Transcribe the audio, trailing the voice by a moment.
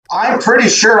I'm pretty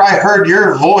sure I heard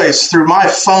your voice through my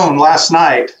phone last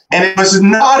night, and it was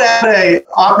not at an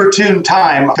opportune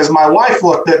time because my wife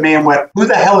looked at me and went, "Who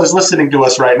the hell is listening to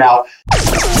us right now?"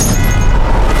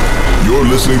 You're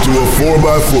listening to a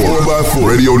 4x4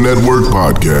 Radio Network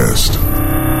podcast.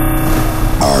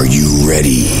 Are you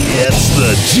ready? It's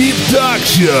the Jeep Talk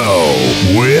Show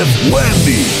with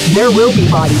Wendy. There will be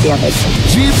body damage.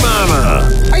 Jeep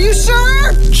Mama. Are you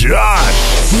sure? Josh.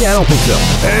 Yeah, I don't think so.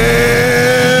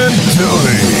 And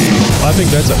Tony. I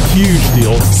think that's a huge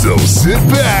deal. So sit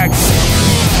back,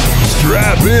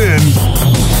 strap in,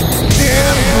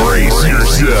 and brace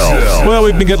yourself. Well,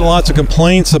 we've been getting lots of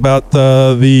complaints about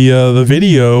the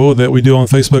video that we do on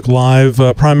Facebook Live.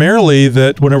 Primarily,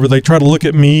 that whenever they try to look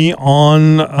at me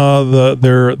on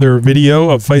their video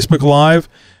of Facebook Live,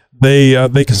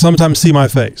 they can sometimes see my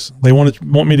face. They want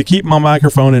me to keep my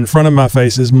microphone in front of my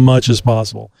face as much as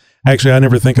possible. Actually, I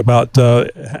never think about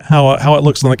how it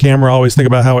looks on the camera. I always think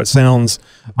about how it sounds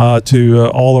to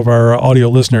all of our audio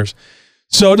listeners.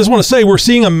 So I just want to say we're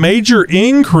seeing a major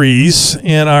increase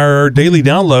in our daily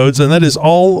downloads, and that is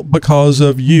all because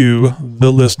of you,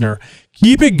 the listener.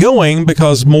 Keep it going,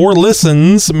 because more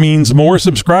listens means more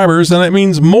subscribers, and it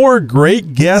means more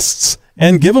great guests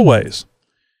and giveaways.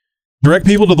 Direct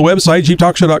people to the website,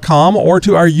 jeeptalkshow.com, or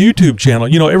to our YouTube channel.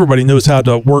 You know, everybody knows how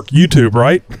to work YouTube,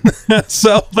 right?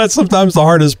 So that's sometimes the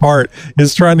hardest part,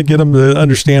 is trying to get them to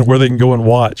understand where they can go and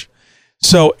watch.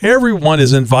 So everyone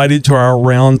is invited to our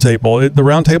roundtable. The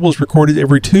roundtable is recorded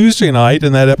every Tuesday night,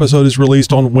 and that episode is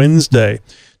released on Wednesday.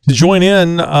 To join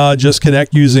in, just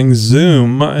connect using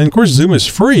Zoom. And of course, Zoom is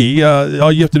free.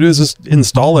 All you have to do is just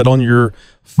install it on your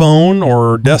phone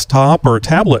or desktop or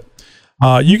tablet.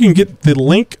 You can get the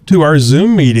link to our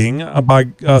Zoom meeting by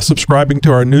subscribing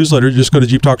to our newsletter. Just go to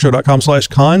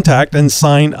jeeptalkshow.com/contact and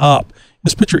sign up.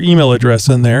 Just put your email address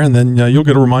in there, and then you'll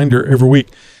get a reminder every week.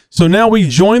 So now we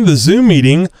join the Zoom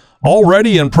meeting,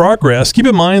 already in progress. Keep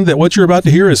in mind that what you're about to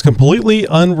hear is completely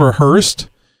unrehearsed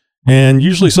and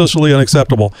usually socially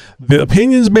unacceptable. The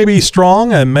opinions may be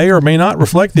strong and may or may not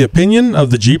reflect the opinion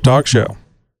of the Jeep Talk Show.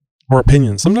 Or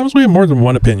opinions. Sometimes we have more than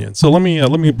one opinion. So let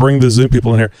me bring the Zoom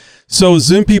people in here. So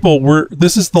Zoom people,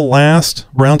 this is the last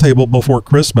roundtable before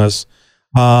Christmas.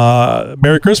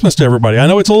 Merry Christmas to everybody. I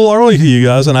know it's a little early to you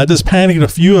guys, and I just panicked a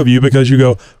few of you because you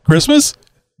go, Christmas?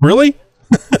 Really?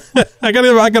 I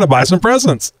gotta buy some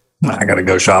presents. I gotta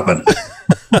go shopping.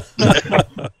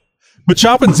 But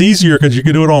shopping's easier because you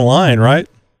can do it online, right?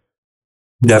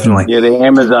 Definitely. Yeah, the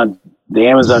Amazon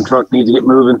truck needs to get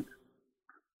moving.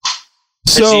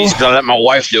 So it's easy to let my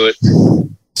wife do it.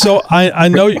 So I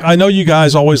know you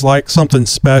guys always like something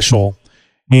special,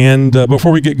 and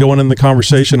before we get going in the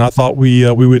conversation, I thought we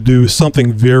would do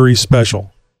something very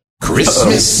special.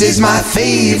 Christmas is my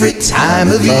favorite time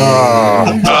of year.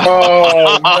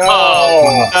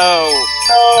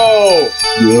 Oh,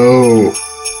 Yo.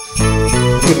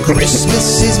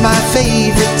 Christmas is my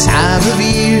favorite time of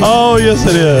year. Oh, yes,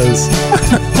 it is.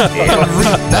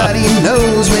 Everybody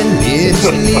knows when it's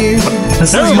near.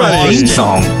 That's like my theme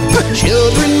song.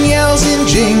 Children yells and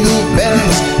jingle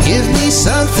bells. Give me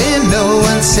something no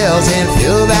one sells, and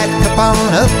fill that cup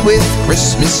on up with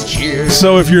Christmas cheer.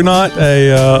 So if you're not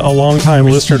a long-time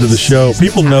listener to the show,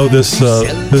 people know this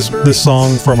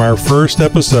song from our first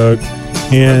episode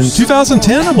in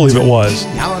 2010, I believe it was.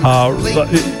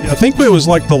 I think it was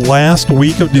like the last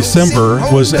week of December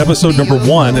was episode number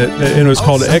 1, and it was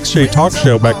called XJ Talk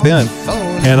Show back then.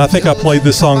 And I think I played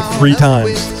this song 3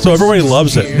 times. So everybody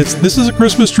loves it. This is a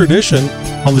Christmas tradition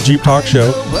on the Jeep Talk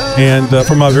Show. And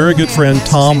from my very good friend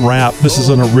Tom Rapp, this is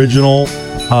an original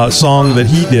song that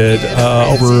he did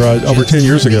over 10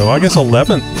 years ago. I guess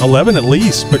 11 at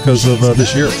least, because of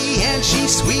this year.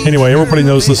 Anyway, everybody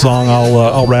knows the song.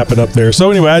 I'll wrap it up there.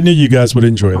 So anyway, I knew you guys would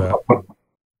enjoy that.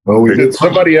 Oh, we did.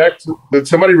 Did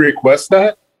somebody request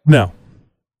that? No.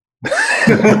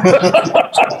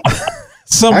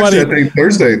 Somebody, actually, I think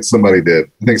Thursday somebody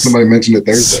did. I think somebody mentioned it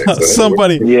Thursday.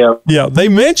 Somebody, yeah, they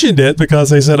mentioned it because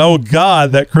they said, "Oh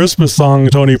God, that Christmas song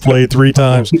Tony played 3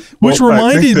 times," which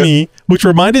reminded me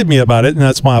about it, and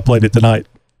that's why I played it tonight.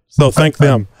 So thank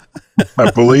them. I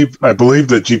believe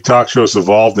that Jeep Talk Show's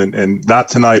evolved, and not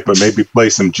tonight, but maybe play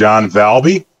some John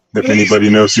Valby, if anybody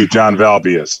knows who John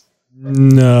Valby is.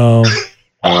 No.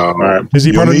 All right. Is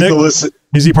he part of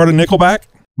Nickelback?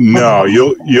 No,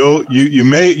 you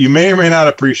may or may not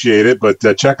appreciate it, but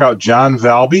check out John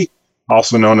Valby,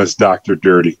 also known as Dr.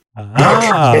 Dirty.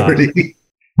 Dr. Dirty.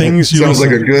 Things you sounds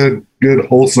like a good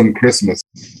wholesome Christmas.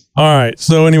 All right.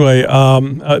 So anyway,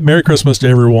 Merry Christmas to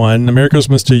everyone. Merry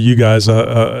Christmas to you guys,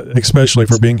 especially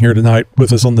for being here tonight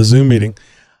with us on the Zoom meeting.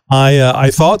 I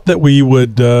thought that we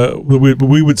would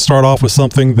start off with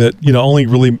something that only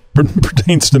really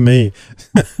pertains to me,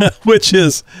 which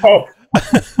is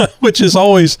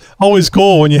always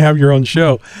cool when you have your own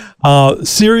show.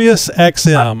 Sirius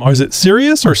XM, or is it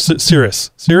Sirius or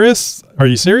Sirius? Sirius? Are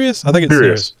you serious? I think it's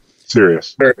Sirius.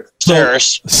 Serious.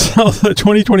 So the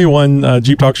 2021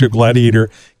 Jeep Talk Show Gladiator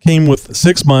came with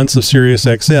 6 months of Sirius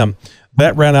XM.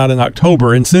 That ran out in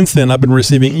October, and since then I've been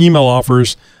receiving email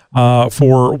offers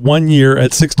for 1 year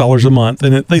at $6 a month,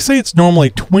 and they say it's normally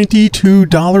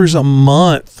 $22 a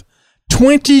month.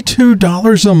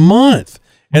 $22 a month,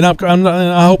 and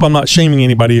I hope I'm not shaming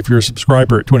anybody if you're a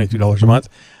subscriber at $22 a month.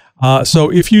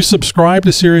 So if you subscribe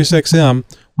to Sirius XM,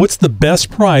 what's the best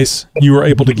price you were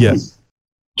able to get?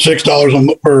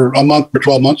 $6 for a month for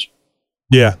 12 months.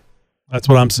 Yeah, that's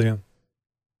what I'm seeing.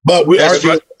 But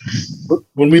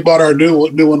when we bought our new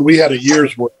one, we had a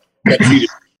year's worth. Got cheated.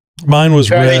 Mine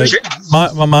was red.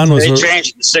 Mine was. They changed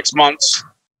it in 6 months.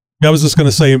 I was just going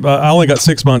to say I only got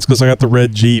 6 months because I got the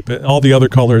red Jeep. All the other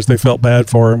colors they felt bad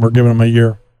for, and we're giving them a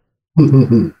year.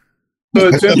 So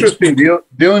it's interesting.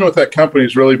 Dealing with that company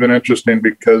has really been interesting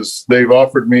because they've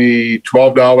offered me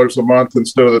 $12 a month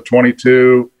instead of the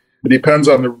 $22. It depends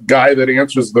on the guy that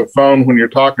answers the phone when you're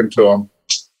talking to them.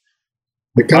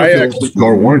 They kind of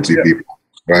more warranty people,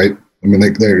 right? I mean,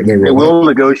 they will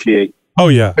negotiate. Oh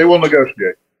yeah, they will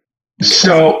negotiate.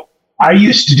 So I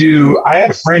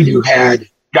had a friend who had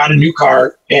got a new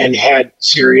car and had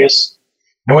Sirius,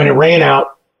 and when it ran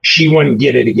out, she wouldn't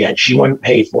get it again. She wouldn't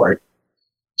pay for it.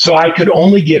 So I could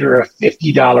only get her a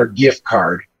 $50 gift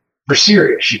card for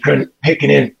Sirius. She couldn't pick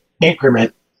an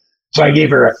increment. So I gave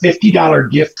her a $50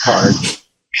 gift card.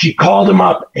 She called him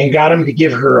up and got him to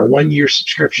give her a 1 year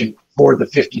subscription for the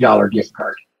 $50 gift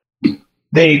card.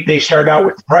 They started out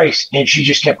with the price, and she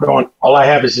just kept going, all I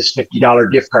have is this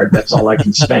 $50 gift card. That's all I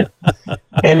can spend.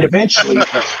 And eventually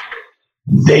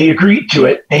they agreed to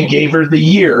it and gave her the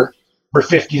year for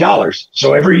 $50.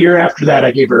 So every year after that,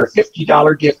 I gave her a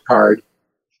 $50 gift card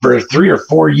for 3 or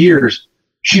 4 years.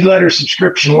 She let her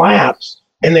subscription lapse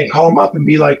and then call them up and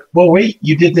be like, well, wait,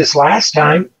 you did this last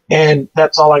time and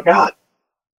that's all I got.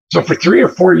 So for 3 or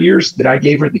 4 years that I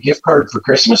gave her the gift card for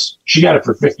Christmas, she got it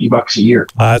for $50 a year.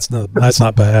 That's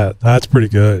not bad. That's pretty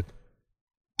good.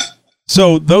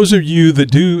 So those of you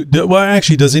that do well,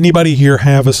 actually, does anybody here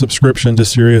have a subscription to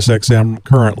Sirius XM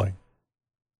currently?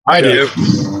 I do.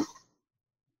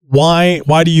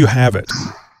 Why do you have it?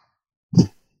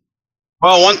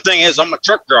 Well, one thing is I'm a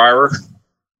truck driver.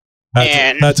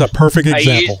 That's a perfect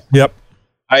example.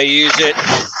 I use it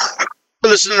to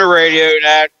listen to the radio,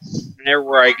 and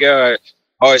everywhere I go,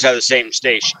 I always have the same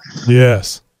station.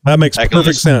 Yes, that makes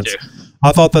perfect sense.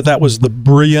 I thought that was the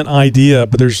brilliant idea,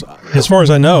 but as far as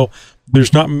I know,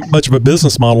 there's not much of a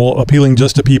business model appealing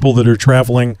just to people that are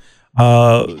traveling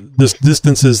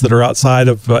distances that are outside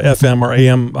of FM or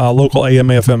AM, local AM,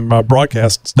 FM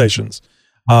broadcast stations.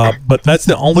 But that's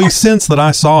the only sense that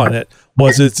I saw in it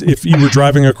was it's if you were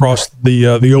driving across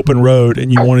the open road and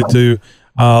you wanted to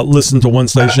listen to one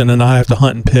station and not have to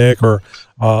hunt and pick, or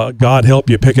God help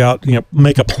you pick out,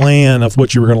 make a plan of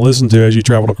what you were going to listen to as you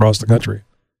traveled across the country.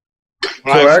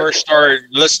 When I first started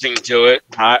listening to it,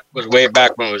 it was way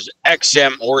back when it was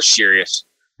XM or Sirius.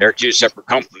 They're two separate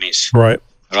companies. Right.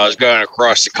 When I was going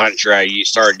across the country, I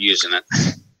started using it.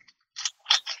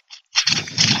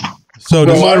 So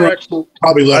I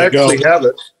actually have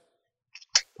it.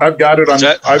 I've got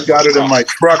it in my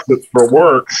truck that's for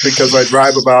work because I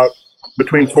drive about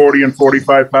between 40 and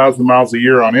 45,000 miles a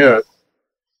year on it.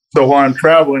 So while I'm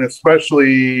traveling,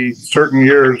 especially certain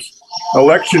years,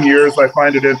 election years, I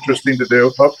find it interesting to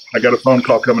do. Oh, I got a phone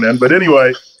call coming in. But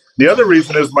anyway, the other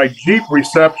reason is my Jeep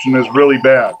reception is really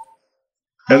bad.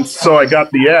 And so I got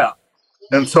the app.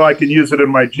 And so I can use it in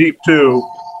my Jeep too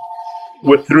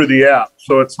through the app.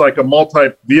 So it's like a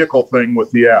multi-vehicle thing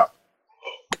with the app.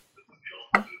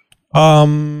 I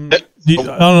don't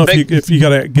know if you got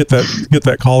to get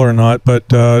that call or not, but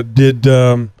oh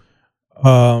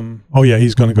yeah,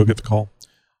 he's going to go get the call.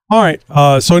 All right.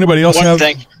 So anybody else have?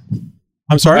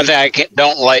 I'm sorry. One thing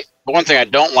I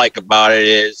don't like about it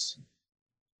is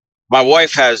my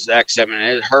wife has XM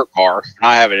in her car, and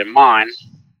I have it in mine.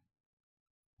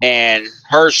 And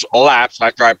hers elapsed. I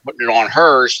tried putting it on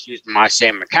hers using my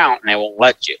same account, and they won't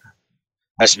let you. It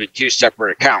has to be two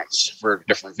separate accounts for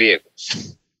different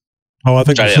vehicles. Oh, I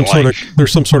think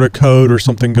there's some sort of code or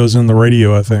something goes in the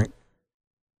radio, I think.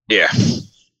 Yeah. So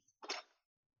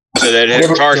that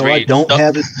it charged me. I don't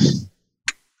have it.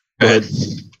 Go ahead.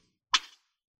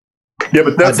 Yeah,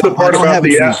 but that's the part about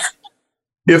the app.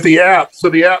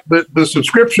 The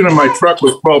subscription in my truck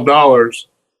was $12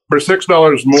 for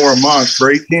 $6 more a month,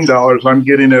 for $18, I'm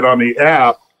getting it on the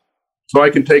app, so I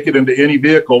can take it into any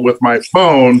vehicle with my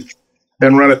phone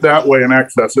and run it that way and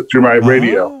access it through my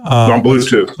radio on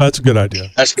Bluetooth. That's a good idea.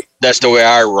 That's the way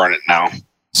I run it now.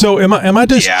 So am I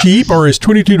just cheap, or is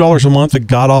 $22 a month a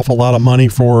god awful lot of money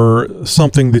for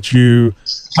something that you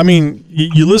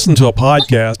listen to a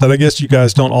podcast, and I guess you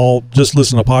guys don't all just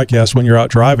listen to podcasts when you're out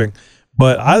driving,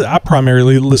 but I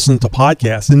primarily listen to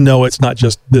podcasts and know it's not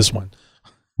just this one.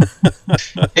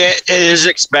 It is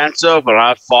expensive, but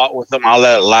I fought with them. I'll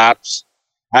let it lapse.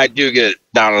 I do get it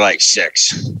down to like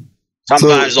 6.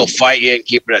 Sometimes they'll fight you and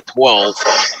keep it at 12.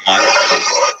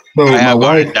 I have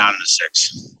got it down to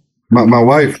 6. My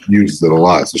wife used it a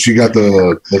lot, so she got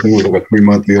I think it was like a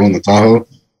 3-month deal in the Tahoe,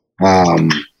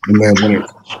 and then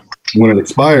when it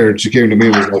expired, she came to me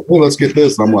and was like, "Oh, let's get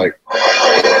this." I'm like,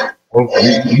 "Well,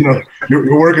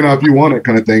 you're working out if you want it,"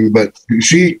 kind of thing. But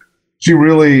she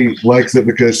really likes it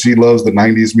because she loves the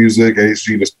 '90s music.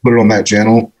 She just put it on that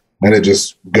channel and it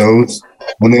just goes.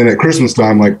 And then at Christmas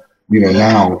time,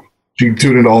 now she can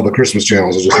tune into all the Christmas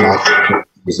channels. It's just not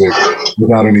music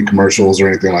without any commercials or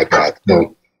anything like that.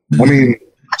 So. I mean,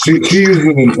 she uses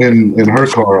it in her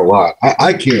car a lot.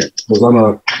 I can't, because I'm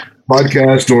a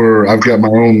podcast, or I've got my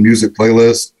own music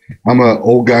playlist. I'm an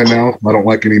old guy now. I don't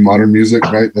like any modern music,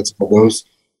 right? That's how it goes.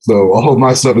 So all of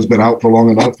my stuff has been out for long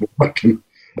enough that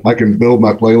I can build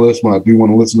my playlist when I do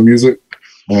want to listen to music.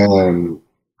 And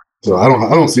so I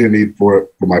don't see a need for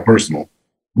it for my personal.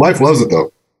 Wife loves it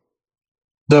though.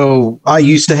 So I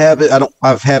used to have it.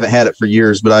 I haven't had it for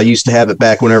years, but I used to have it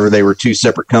back whenever they were 2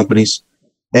 separate companies.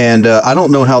 And I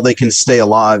don't know how they can stay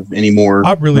alive anymore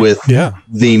with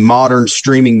the modern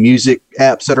streaming music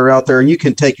apps that are out there. And you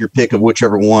can take your pick of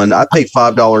whichever one. I pay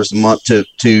 $5 a month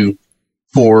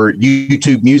for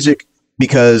YouTube Music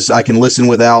because I can listen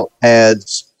without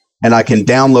ads, and I can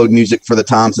download music for the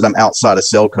times that I'm outside of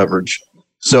cell coverage.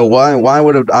 So why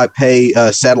would I pay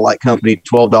a satellite company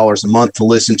 $12 a month to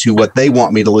listen to what they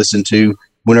want me to listen to,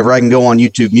 whenever I can go on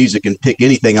YouTube Music and pick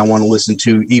anything I want to listen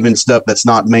to, even stuff that's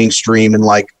not mainstream and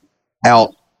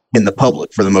out in the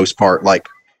public for the most part, like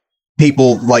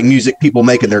music people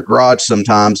make in their garage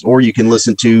sometimes, or you can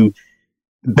listen to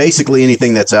basically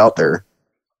anything that's out there.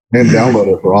 And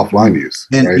download it for offline use.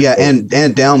 And right? and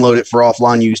download it for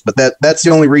offline use. But that's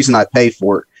the only reason I pay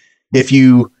for it. If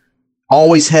you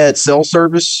always had cell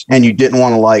service and you didn't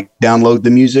want to download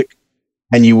the music,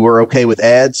 and you were okay with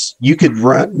ads, you could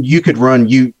run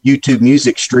YouTube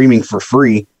Music streaming for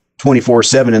free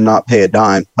 24/7 and not pay a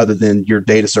dime other than your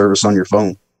data service on your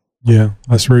phone. Yeah,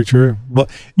 that's very true. Well,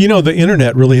 the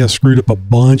internet really has screwed up a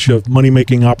bunch of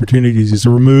money-making opportunities. It's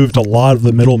removed a lot of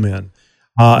the middlemen.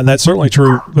 And that's certainly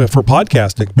true for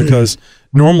podcasting, because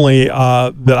normally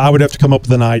that I would have to come up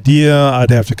with an idea.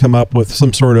 I'd have to come up with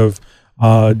some sort of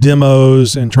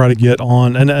demos and try to get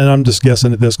on, and I'm just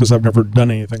guessing at this because I've never done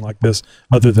anything like this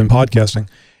other than podcasting,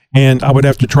 and I would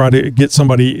have to try to get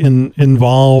somebody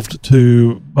involved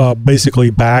to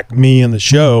basically back me in the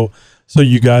show so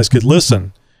you guys could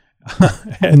listen.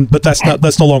 But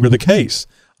that's no longer the case.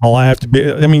 All I have to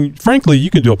be, frankly,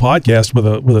 you can do a podcast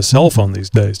with a cell phone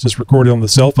these days. Just record it on the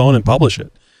cell phone and publish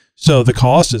it. So the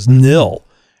cost is nil.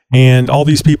 And all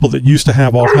these people that used to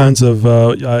have all kinds of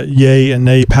yay and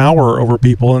nay power over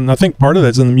people, and I think part of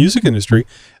that's in the music industry,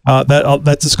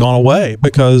 that's just gone away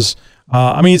because,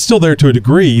 it's still there to a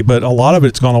degree, but a lot of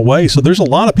it's gone away. So there's a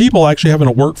lot of people actually having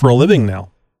to work for a living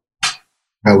now.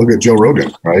 Now look at Joe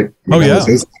Rogan, right?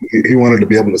 He wanted to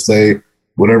be able to say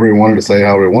whatever he wanted to say,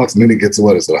 however he wants, and then he gets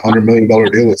 $100 million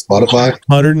deal with Spotify.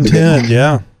 110,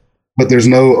 yeah. But there's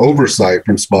no oversight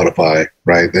from Spotify,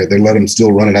 right? They let him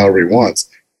still run it however he wants.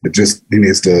 It just, he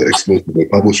needs to exclusively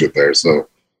publish it there. So,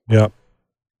 yeah.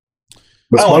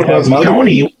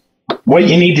 Tony, what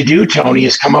you need to do, Tony,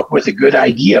 is come up with a good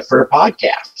idea for a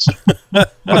podcast.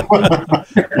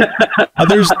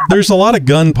 There's a lot of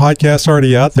gun podcasts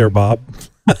already out there, Bob.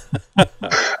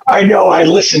 I know. I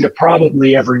listen to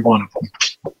probably every one of them.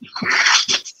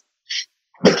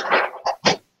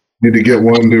 Need to get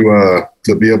one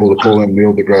to be able to pull in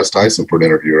Neil deGrasse Tyson for an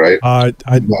interview, right? I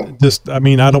don't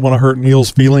want to hurt Neil's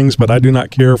feelings, but I do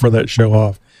not care for that show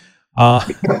off.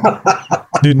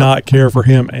 Do not care for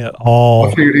him at all. I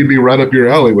figured he'd be right up your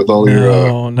alley with all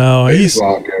your. No,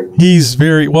 he's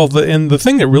very well. And the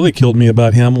thing that really killed me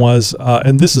about him was,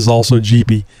 and this is also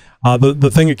Jeepy.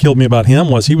 The thing that killed me about him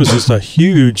was he was just a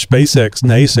huge SpaceX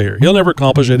naysayer. He'll never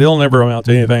accomplish it. He'll never amount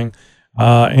to anything.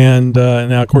 And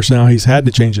now, of course, he's had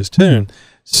to change his tune.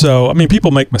 So, people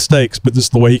make mistakes, but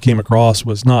just the way he came across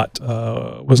was not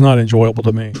enjoyable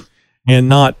to me, and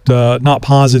not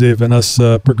positive in us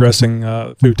progressing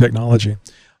through technology.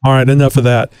 All right, enough of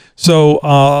that. So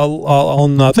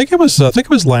on I think it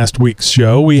was last week's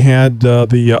show, we had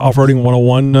the Off-Roading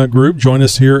 101 group join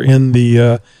us here in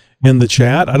the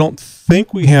chat. I don't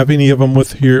think we have any of them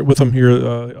with them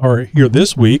here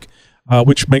this week,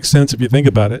 which makes sense if you think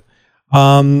about it.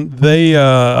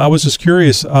 I was just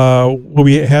curious.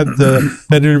 We had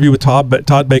that interview with Todd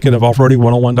Bacon of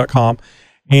offroading101.com,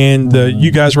 and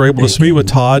you guys were able to speak with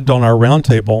Todd on our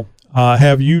roundtable.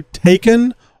 Have you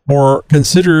taken or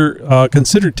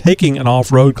considered taking an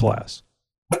off-road class?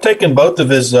 I've taken both of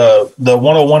his the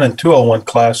 101 and 201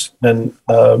 class, and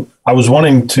I was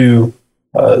wanting to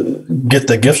get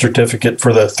the gift certificate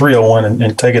for the 301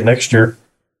 and take it next year.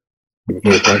 What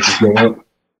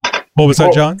was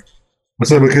that, John? I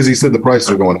said because he said the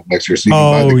prices are going up next year.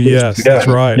 So yes, that's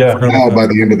right. Yeah. Now by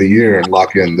the end of the year and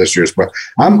lock in this year's price.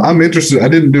 I'm interested. I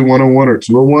didn't do 101 or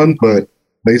 201, but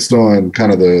based on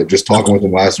kind of just talking with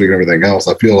him last week and everything else,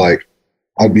 I feel like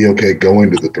I'd be okay going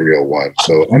to the 301.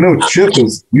 So I know Chip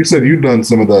you said you've done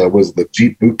some of the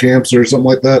Jeep boot camps or something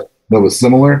like that was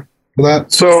similar to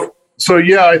that. So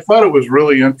yeah, I thought it was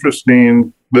really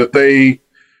interesting that they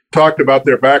talked about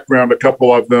their background. A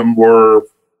couple of them were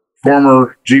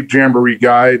former Jeep Jamboree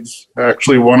guides.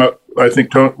 Actually, I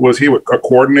think was he a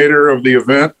coordinator of the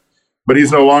event, but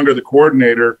he's no longer the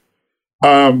coordinator.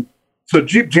 So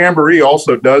Jeep Jamboree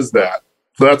also does that.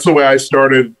 So that's the way I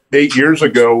started 8 years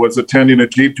ago, was attending a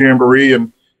Jeep Jamboree,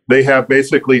 and they have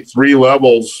basically 3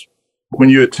 levels. When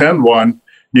you attend one,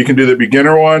 you can do the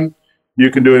beginner one, you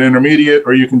can do an intermediate,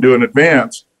 or you can do an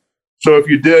advanced. So if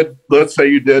you did, let's say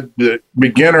you did the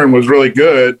beginner and was really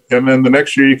good, and then the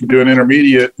next year you could do an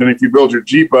intermediate, and if you build your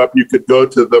Jeep up, you could go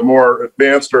to the more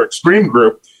advanced or extreme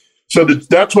group. So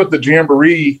that's what the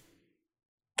Jamboree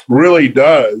really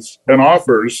does and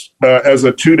offers as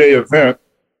a 2-day event.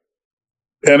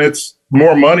 And it's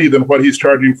more money than what he's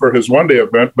charging for his 1-day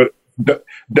event, but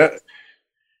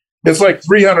it's like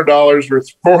 $300 or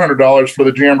 $400 for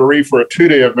the Jamboree for a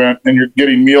 2-day event, and you're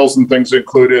getting meals and things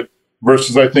included,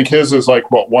 versus I think his is like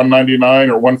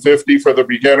 $199 or $150 for the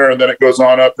beginner, and then it goes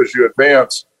on up as you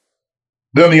advance.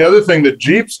 Then the other thing that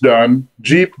Jeep's done,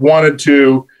 Jeep wanted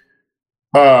to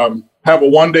have a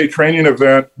 1-day training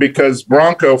event because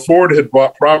Ford had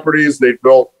bought properties. They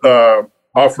built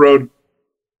off-road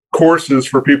courses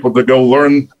for people to go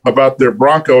learn about their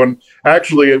Bronco. And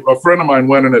actually, a friend of mine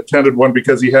went and attended one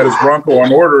because he had his Bronco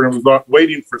on order and was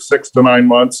waiting for 6 to 9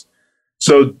 months.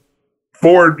 So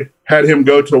Ford had him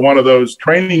go to one of those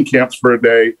training camps for a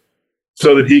day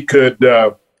so that he could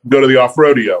go to the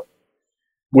off-rodeo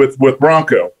with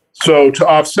Bronco. So to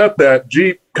offset that,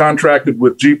 Jeep contracted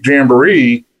with Jeep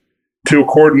Jamboree to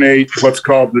coordinate what's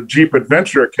called the Jeep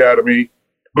Adventure Academy,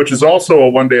 which is also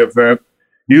a 1-day event.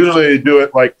 Usually they do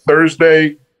it like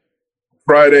Thursday,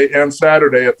 Friday, and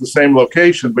Saturday at the same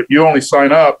location, but you only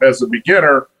sign up as a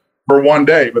beginner for 1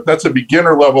 day. But that's a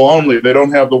beginner level only. They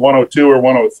don't have the 102 or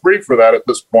 103 for that at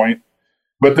this point.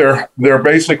 But they're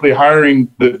basically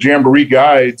hiring the Jamboree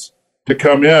guides to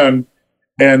come in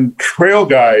and trail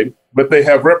guide, but they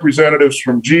have representatives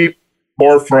from Jeep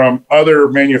or from other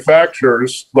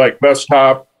manufacturers like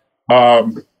Bestop,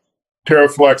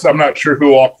 TerraFlex. I'm not sure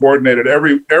who all coordinated.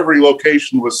 Every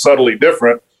location was subtly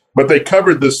different, but they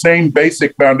covered the same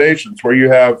basic foundations where you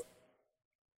have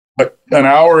an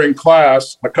hour in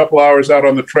class, a couple hours out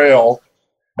on the trail,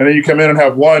 and then you come in and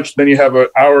have lunch. Then you have an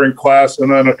hour in class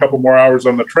and then a couple more hours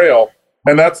on the trail.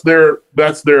 And that's their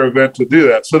event to do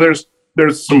that. So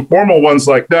there's some formal ones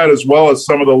like that, as well as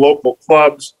some of the local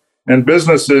clubs and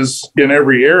businesses in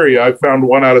every area. I found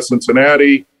one out of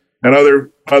Cincinnati and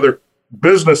other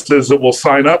businesses that will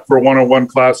sign up for 101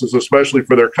 classes, especially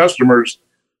for their customers,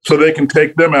 so they can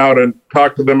take them out and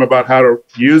talk to them about how to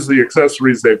use the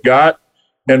accessories they've got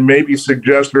and maybe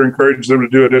suggest or encourage them to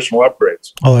do additional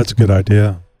upgrades. Oh, that's a good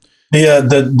idea.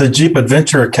 The Jeep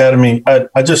Adventure Academy,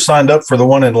 I just signed up for the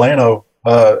one in Llano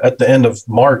at the end of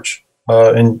March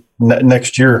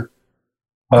next year.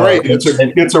 Great.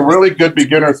 It's a really good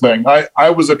beginner thing. I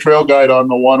was a trail guide on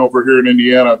the one over here in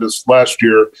Indiana this last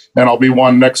year, and I'll be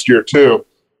one next year too.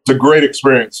 It's a great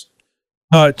experience.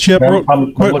 Chip,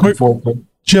 I'm looking forward to it.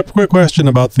 Chip, quick question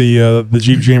about the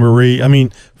Jeep Jamboree. I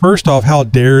mean, first off, how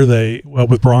dare they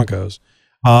with Broncos?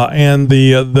 And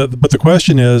but the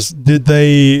question is, did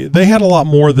they had a lot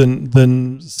more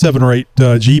than 7 or 8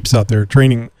 Jeeps out there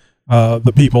training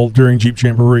the people during Jeep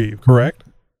Jamboree, correct?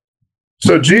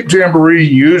 So Jeep Jamboree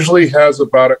usually has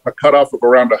about a cutoff of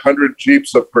around 100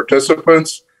 Jeeps of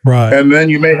participants. Right. And then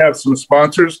you may have some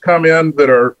sponsors come in that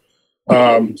are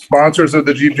sponsors of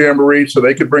the Jeep Jamboree, so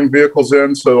they could bring vehicles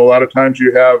in. So a lot of times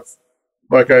you have,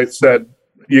 like I said,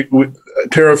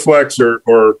 TerraFlex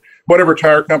or whatever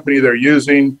tire company they're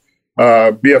using.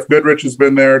 BF Goodrich has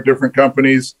been there, different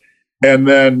companies. And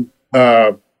then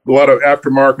a lot of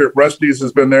aftermarket. Rusty's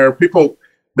has been there. People,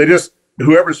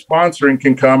 whoever's sponsoring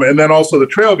can come. And then also the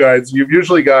trail guides. You've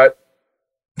usually got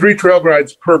 3 trail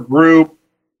guides per group,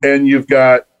 and you've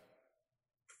got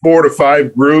 4 to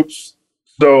 5 groups.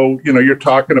 So, you're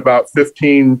talking about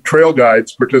 15 trail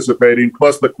guides participating,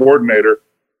 plus the coordinator.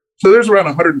 So there's around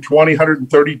 120,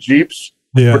 130 Jeeps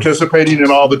participating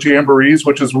in all the jamborees,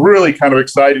 which is really kind of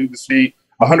exciting to see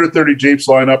 130 Jeeps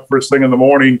line up first thing in the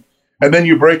morning. And then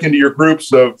you break into your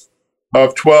groups of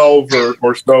 12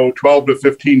 or so, 12 to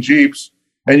 15 Jeeps,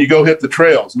 and you go hit the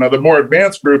trails. Now, the more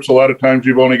advanced groups, a lot of times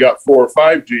you've only got 4 or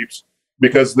 5 Jeeps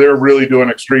because they're really doing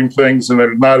extreme things, and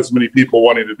there's not as many people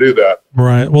wanting to do that.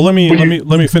 Right. Well, let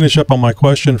me finish up on my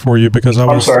question for you, because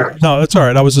I'm sorry. No, that's all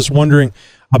right. I was just wondering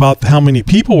about how many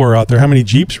people were out there, how many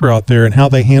Jeeps were out there, and how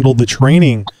they handled the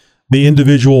training, the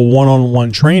individual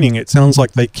one-on-one training. It sounds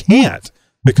like they can't,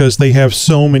 because they have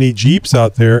so many Jeeps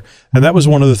out there. And that was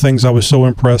one of the things I was so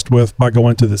impressed with by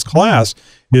going to this class,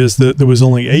 is that there was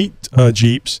only 8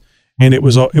 Jeeps, and it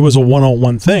was a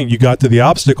one-on-one thing. You got to the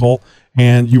obstacle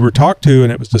and you were talked to,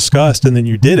 and it was discussed, and then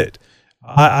you did it.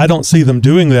 I don't see them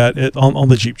doing that on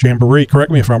the Jeep Jamboree. Correct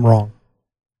me if I'm wrong.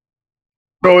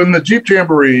 So in the Jeep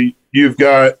Jamboree, you've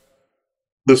got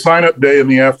the sign-up day in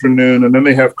the afternoon, and then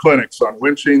they have clinics on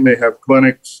winching. They have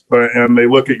clinics, and they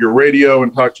look at your radio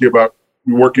and talk to you about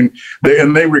working.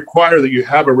 They require that you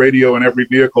have a radio in every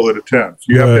vehicle that attends.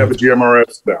 You have to have a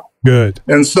GMRS now. Good.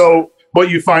 And so what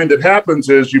you find that happens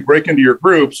is you break into your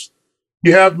groups.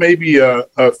 You have maybe a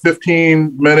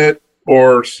 15-minute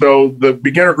or so. The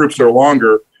beginner groups are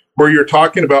longer, where you're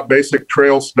talking about basic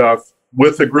trail stuff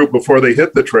with the group before they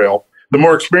hit the trail. The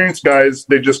more experienced guys,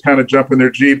 they just kind of jump in their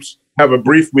Jeeps, have a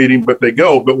brief meeting, but they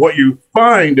go. But what you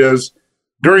find is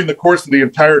during the course of the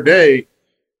entire day,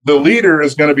 the leader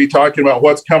is going to be talking about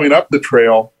what's coming up the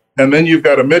trail. And then you've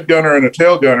got a mid gunner and a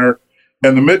tail gunner.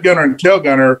 And the mid gunner and tail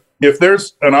gunner, if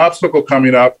there's an obstacle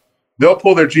coming up, they'll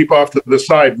pull their Jeep off to the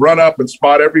side, run up and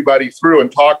spot everybody through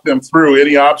and talk them through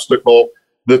any obstacle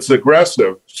that's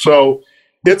aggressive. So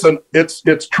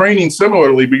it's training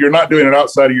similarly, but you're not doing it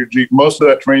outside of your Jeep. Most of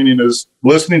that training is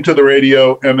listening to the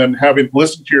radio and then having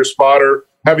listened to your spotter,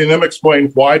 having them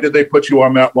explain why did they put you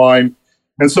on that line.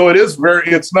 And so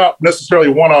it's not necessarily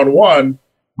one-on-one,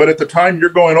 but at the time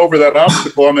you're going over that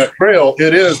obstacle on that trail,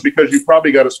 it is, because you've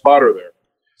probably got a spotter there.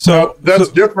 So that's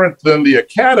different than the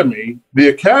academy. The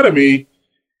academy,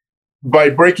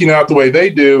 by breaking out the way they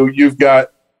do, you've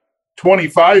got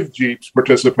 25 Jeeps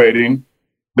participating,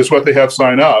 is what they have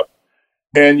sign up.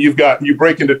 And you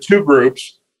break into 2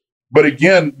 groups. But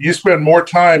again, you spend more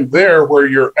time there where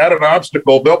you're at an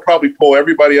obstacle. They'll probably pull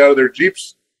everybody out of their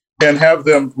Jeeps and have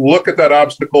them look at that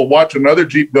obstacle, watch another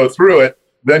Jeep go through it,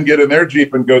 then get in their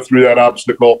Jeep and go through that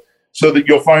obstacle, so that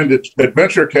you'll find that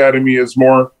Adventure Academy is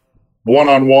more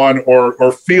one-on-one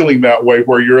or feeling that way,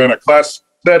 where you're in a class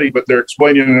setting, but they're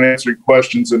explaining and answering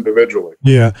questions individually.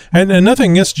 Yeah. And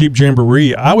nothing against Jeep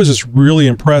Jamboree. I was just really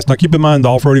impressed. Now, keep in mind the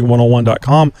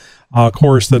offroading101.com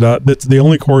course that's the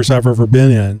only course I've ever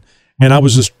been in. And I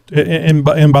was just, and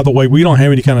by the way, we don't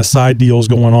have any kind of side deals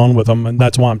going on with them, and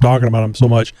that's why I'm talking about them so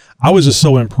much. I was just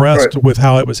so impressed with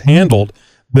how it was handled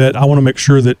that I want to make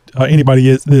sure that anybody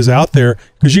is out there,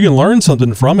 because you can learn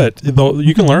something from it.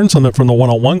 You can learn something from the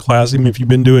one-on-one class, even if you've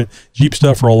been doing Jeep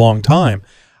stuff for a long time.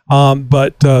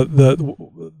 But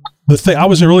the thing, I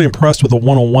was really impressed with the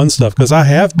one-on-one stuff, because I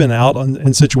have been out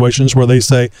in situations where they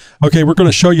say, okay, we're going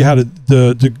to show you how to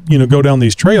go down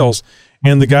these trails.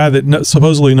 And the guy that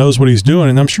supposedly knows what he's doing,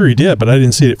 and I'm sure he did, but I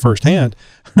didn't see it firsthand,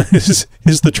 is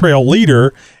the trail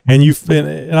leader. And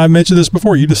I mentioned this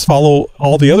before, you just follow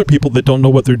all the other people that don't know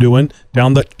what they're doing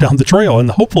down the trail. And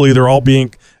hopefully they're all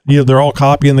they're all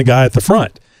copying the guy at the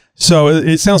front. So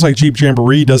it sounds like Jeep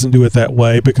Jamboree doesn't do it that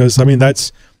way, because I mean,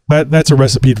 that's a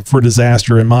recipe for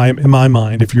disaster in my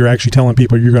mind, if you're actually telling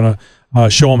people you're going to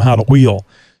show them how to wheel.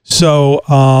 So,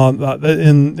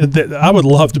 I would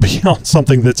love to be on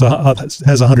something that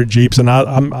has 100 Jeeps, and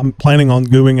I'm planning on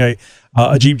doing a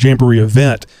Jeep Jamboree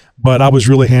event. But I was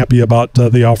really happy about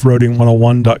the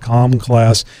offroading101.com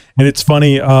class, and it's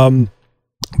funny.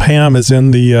 Pam is in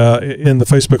the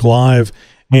Facebook Live,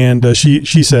 and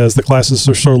she says the classes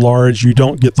are so large you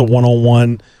don't get the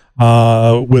one-on-one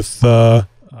with like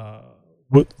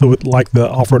the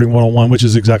Offroading 101, which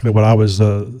is exactly what I was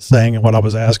saying and what I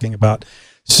was asking about.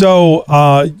 So,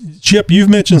 Chip, you've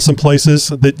mentioned some places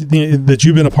that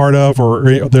you've been a part of or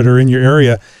that are in your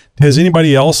area. Has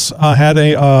anybody else had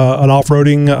an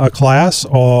off-roading class?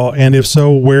 And if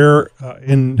so, where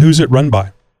and who's it run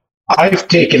by? I've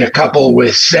taken a couple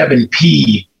with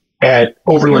 7P at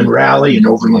Overland Rally and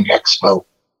Overland Expo.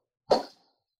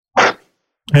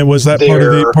 And was that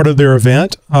part of their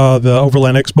event, the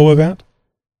Overland Expo event?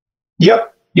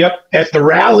 Yep. At the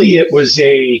rally, it was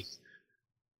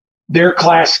their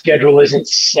class schedule isn't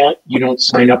set. You don't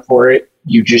sign up for it.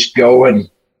 You just go and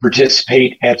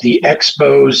participate. At the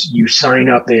expos, you sign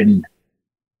up and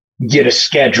get a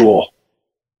schedule.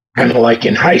 Kind of like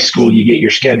in high school, you get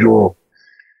your schedule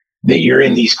that you're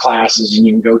in these classes and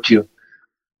you can go to.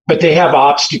 But they have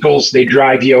obstacles. They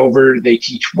drive you over. They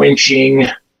teach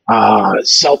winching,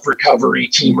 self-recovery,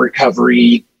 team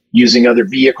recovery, using other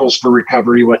vehicles for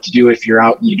recovery, what to do if you're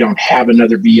out and you don't have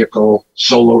another vehicle,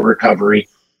 solo recovery.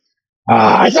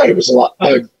 I thought it was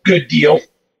a good deal.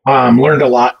 Learned a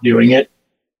lot doing it.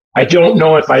 I don't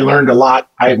know if I learned a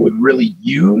lot I would really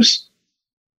use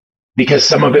because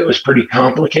some of it was pretty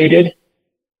complicated,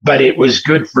 but it was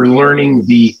good for learning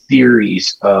the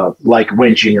theories of like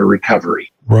winching or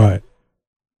recovery. Right.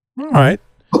 All right.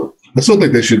 I still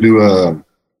think they should do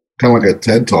kind of like a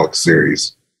TED Talk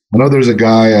series. I know there's a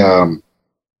guy out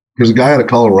of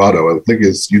Colorado. I think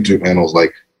his YouTube handle is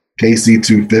like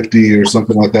KC250 or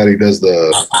something like that. He does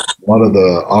a lot of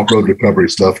the off-road recovery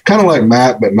stuff, kind of like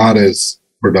Matt, but not as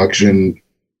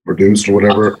produced or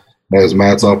whatever as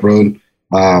Matt's off-road.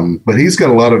 But he's got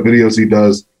a lot of videos he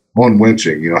does on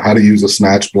winching, how to use a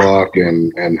snatch block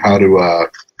and how to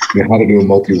do a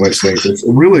multi-winch thing. So it's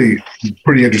really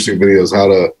pretty interesting videos,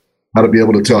 how to be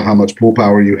able to tell how much pull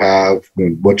power you have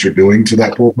and what you're doing to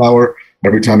that pull power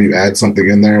every time you add something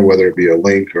in there, whether it be a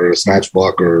link or a snatch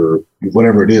block or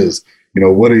whatever it is.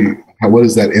 What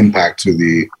is that impact to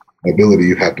the ability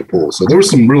you have to pull? So there were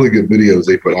some really good videos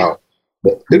they put out.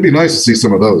 But it'd be nice to see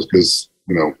some of those because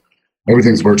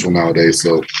everything's virtual nowadays,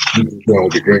 so that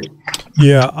would be great.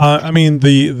 Yeah, I mean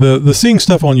the seeing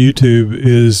stuff on YouTube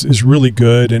is really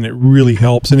good and it really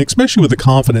helps, and especially with the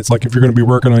confidence. Like if you're going to be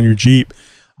working on your Jeep,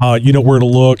 you know where to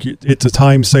look. It's a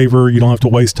time saver. You don't have to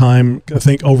waste time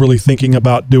overly thinking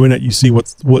about doing it. You see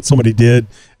what somebody did,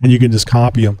 and you can just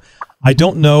copy them. I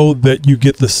don't know that you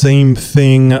get the same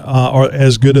thing or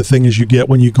as good a thing as you get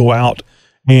when you go out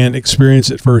and experience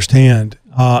it firsthand.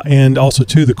 And also,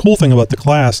 too, the cool thing about the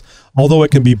class, although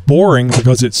it can be boring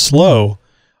because it's slow,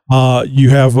 you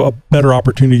have a better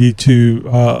opportunity to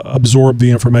absorb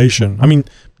the information. I mean,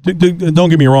 don't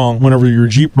get me wrong. Whenever your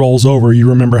Jeep rolls over, you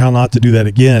remember how not to do that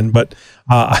again. But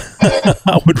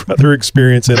I would rather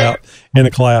experience it out in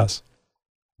a class.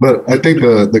 But I think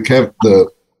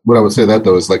what I would say that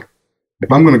though is like,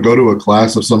 if I'm going to go to a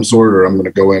class of some sort, or I'm going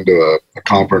to go into a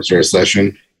conference or a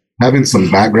session, having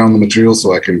some background material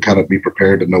so I can kind of be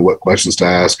prepared to know what questions to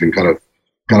ask and kind of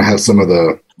have some of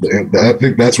I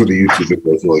think that's where the YouTube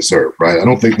videos really serve, right? I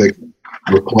don't think they can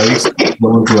replace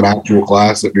going to an actual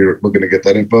class if you're looking to get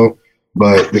that info.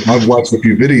 But if I've watched a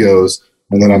few videos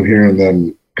and then I'm hearing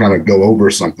them kind of go over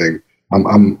something,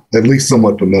 I'm at least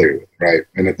somewhat familiar with it, right?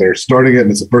 And if they're starting it and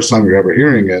it's the first time you're ever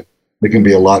hearing it, it can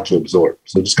be a lot to absorb.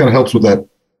 So it just kind of helps with that,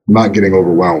 not getting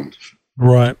overwhelmed.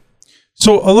 Right.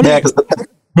 So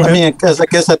because I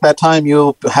guess at that time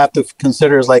you have to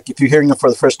consider is like if you're hearing it for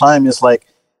the first time, it's like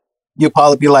you'll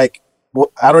probably be like,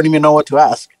 well, I don't even know what to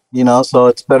ask, So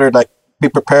it's better like be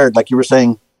prepared, like you were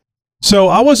saying. So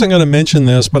I wasn't going to mention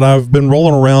this, but I've been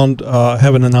rolling around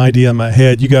having an idea in my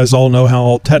head. You guys all know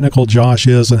how technical Josh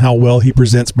is and how well he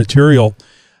presents material.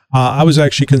 I was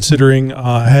actually considering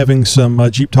having some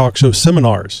Jeep Talk Show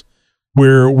seminars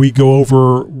where we go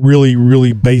over really,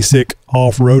 really basic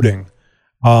off-roading.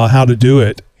 How to do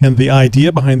it. And the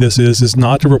idea behind this is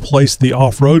not to replace the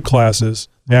off-road classes,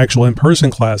 the actual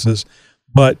in-person classes,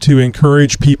 but to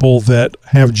encourage people that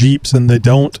have Jeeps and they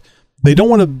don't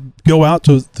want to go out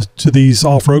to these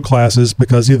off-road classes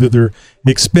because either they're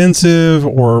expensive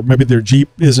or maybe their Jeep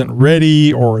isn't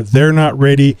ready or they're not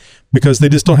ready because they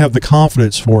just don't have the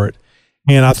confidence for it.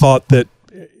 And I thought that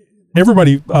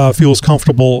everybody feels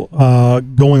comfortable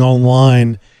going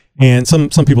online, and some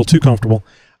people too comfortable,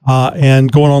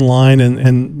 and going online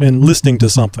and listening to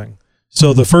something.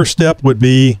 So the first step would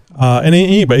be, and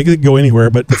anybody could go anywhere,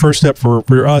 but the first step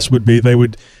for us would be they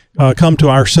would come to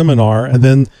our seminar, and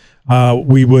then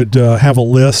we would have a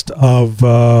list of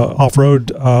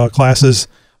off-road classes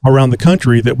around the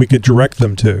country that we could direct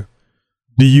them to.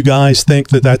 Do you guys think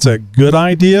that that's a good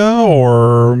idea,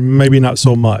 or maybe not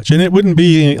so much? And it wouldn't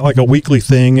be like a weekly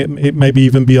thing. It maybe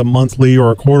even be a monthly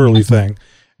or a quarterly thing.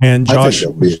 And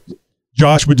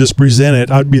Josh would just present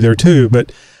it. I'd be there too,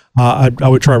 but I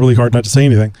would try really hard not to say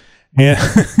anything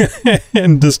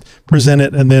and just present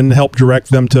it and then help direct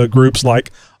them to groups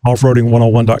like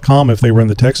offroading101.com if they were in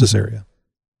the Texas area.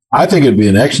 I think it'd be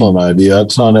an excellent idea.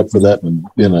 I'd sign up for that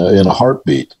in a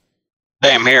heartbeat.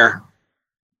 Same here.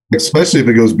 Especially if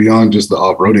it goes beyond just the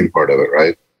off-roading part of it,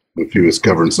 right? If he was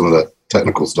covering some of that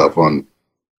technical stuff on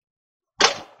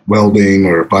welding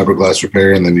or fiberglass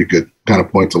repair, and then you could kind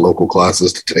of point to local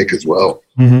classes to take as well.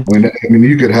 Mm-hmm. I mean,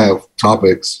 you could have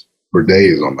topics for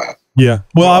days on that. Yeah.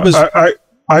 Well,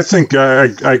 I think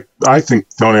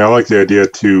Tony, I like the idea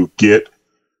to get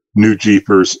new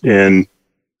Jeepers in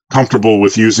comfortable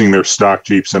with using their stock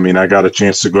Jeeps. I mean, I got a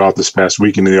chance to go out this past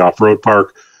week into the off-road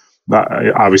park.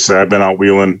 Obviously, I've been out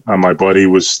wheeling. My buddy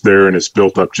was there in his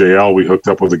built-up JL. We hooked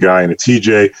up with a guy in a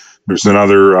TJ. There's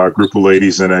another group of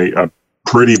ladies in a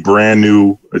pretty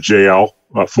brand-new JL,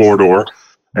 four-door,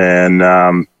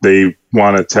 and they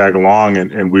want to tag along.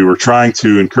 And we were trying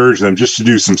to encourage them just to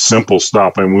do some simple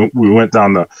stuff. And we went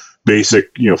down the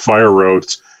basic, fire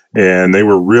roads, and they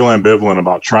were real ambivalent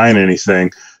about trying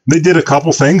anything. They did a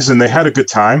couple things, and they had a good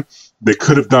time. They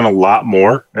could have done a lot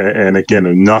more. And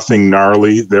again, nothing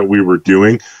gnarly that we were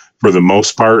doing for the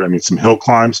most part. I mean, some hill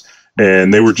climbs,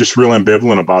 and they were just real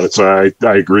ambivalent about it. So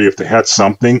I agree. If they had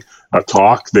something, a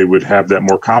talk, they would have that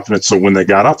more confidence. So when they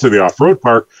got out to the off-road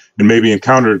park and maybe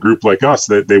encountered a group like us,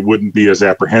 that they wouldn't be as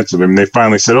apprehensive. I mean, they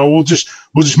finally said, "Oh, we'll just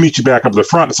meet you back up the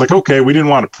front." It's like, okay, we didn't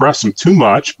want to press them too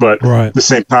much, but at the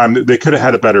same time, they could have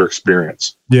had a better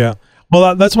experience. Yeah.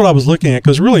 Well, that's what I was looking at,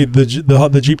 because really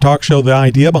the Jeep Talk Show, the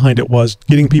idea behind it was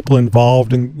getting people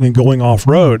involved in going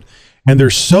off-road. And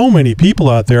there's so many people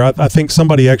out there. I think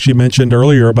somebody actually mentioned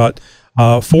earlier about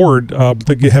Ford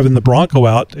having the Bronco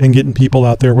out and getting people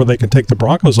out there where they can take the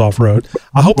Broncos off-road.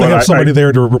 I hope they have somebody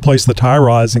there to replace the tie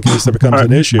rods in case that becomes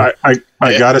an issue. I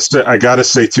gotta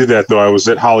say to that, though, I was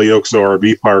at Hollyoaks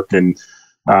ORV Park, and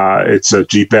it's a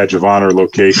Jeep Badge of Honor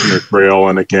location or trail.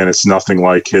 And again, it's nothing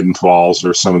like Hidden Falls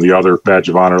or some of the other Badge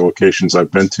of Honor locations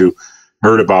I've been to,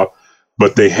 heard about.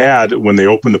 But they had, when they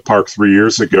opened the park 3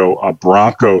 years ago, a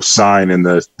Bronco sign in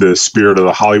the spirit of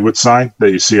the Hollywood sign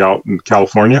that you see out in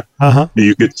California. Uh-huh.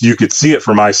 You could see it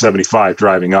from I-75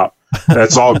 driving up.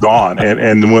 That's all gone.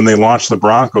 And when they launched the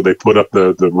Bronco, they put up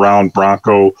the round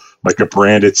Bronco, like a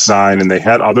branded sign, and they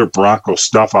had other Bronco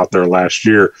stuff out there last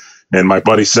year. And my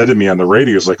buddy said to me on the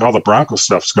radio, "It's like, all the Bronco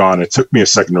stuff's gone." It took me a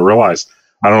second to realize.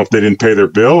 I don't know if they didn't pay their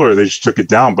bill or they just took it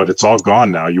down, but it's all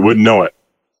gone now. You wouldn't know it.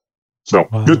 So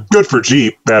good for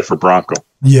Jeep, bad for Bronco.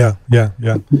 Yeah.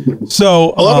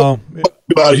 So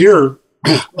about here,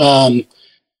 I'm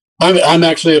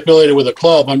actually affiliated with a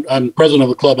club. I'm president of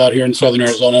a club out here in Southern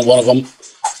Arizona, one of them,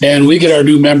 and we get our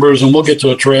new members, and we'll get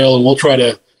to a trail, and we'll try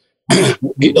to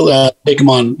take them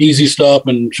on easy stuff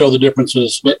and show the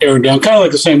differences, airing down, kind of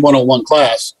like the same 101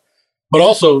 class, but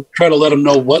also try to let them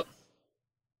know what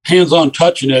hands-on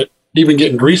touching it, even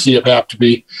getting greasy if have to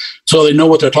be, so they know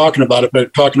what they're talking about. If they're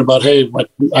talking about, hey,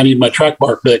 I need my track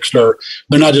bar fixed, or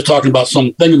they're not just talking about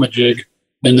some thingamajig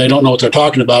and they don't know what they're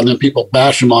talking about, and then people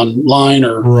bash them online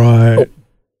or right.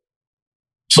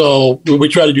 So we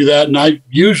try to do that, and I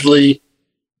usually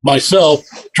myself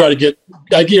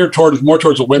I gear more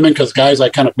towards the women, because guys I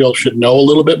kind of feel should know a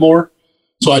little bit more.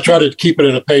 So I try to keep it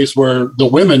at a pace where the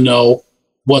women know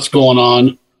what's going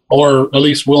on, or at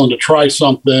least willing to try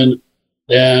something.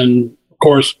 And of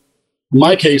course, in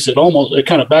my case, it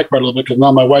kind of backfired a little bit, because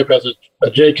now my wife has a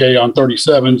JK on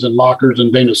 37s and lockers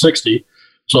and Dana 60.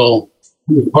 So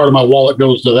part of my wallet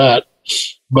goes to that.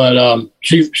 But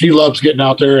she loves getting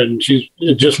out there, and she's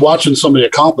just watching somebody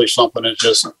accomplish something.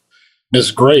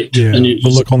 It's great. Yeah, and the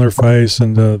look on their face,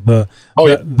 and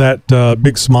that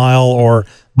big smile, or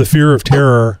the fear of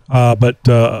terror, but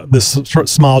this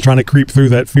smile trying to creep through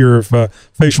that fear of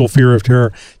facial fear of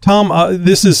terror. Tom,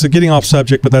 this is getting off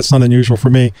subject, but that's not unusual for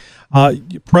me.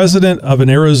 President of an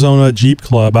Arizona Jeep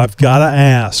Club. I've got to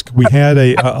ask. We had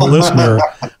a listener.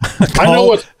 I know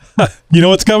what. You know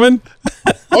what's coming?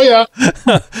 Oh, yeah.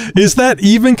 Is that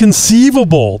even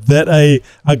conceivable that a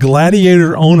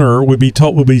Gladiator owner would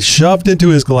be shoved into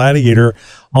his Gladiator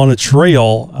on a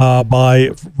trail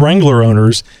by Wrangler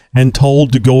owners and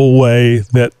told to go away,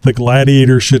 that the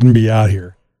Gladiator shouldn't be out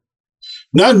here?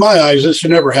 Not in my eyes. This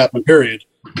should never happen, period.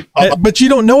 But you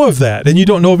don't know of that, and you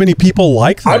don't know of any people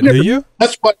like that, do you?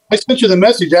 That's what I sent you the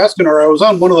message asking her. I was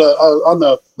on one of on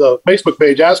the Facebook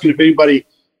page asking if anybody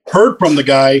heard from the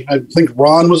guy. I think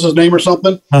Ron was his name or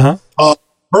something.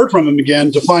 Heard from him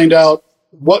again to find out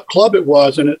what club it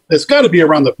was, and it's got to be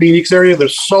around the Phoenix area.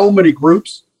 There's so many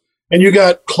groups, and you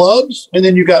got clubs, and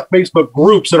then you got Facebook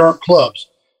groups that aren't clubs.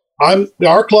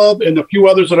 Our club and a few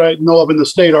others that I know of in the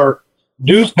state are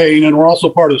dues paying, and we're also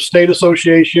part of the state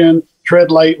association,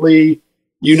 Tread Lightly,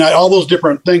 Unite, all those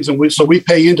different things, and we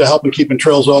pay into helping keeping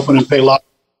trails open and pay a lot of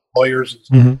lawyers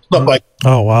and stuff like that.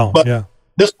 Oh wow! But yeah.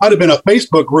 this might have been a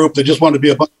Facebook group that just wanted to be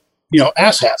a bunch,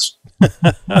 asshats.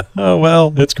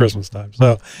 Well, it's Christmas time,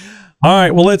 so. All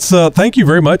right. Well, let's thank you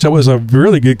very much. That was a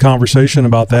really good conversation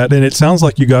about that. And it sounds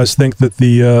like you guys think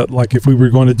that like if we were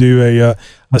going to do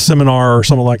a seminar or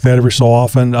something like that every so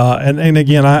often. And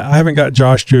again, I haven't got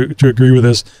Josh to agree with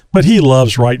this, but he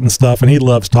loves writing stuff and he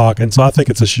loves talking. So I think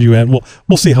it's a shoe in.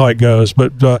 We'll see how it goes.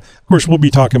 But of course, we'll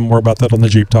be talking more about that on the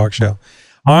Jeep Talk Show.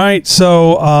 All right,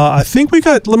 so I think we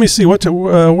got. Let me see.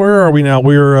 Where are we now?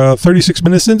 We're 36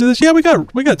 minutes into this. Yeah, we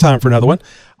got time for another one.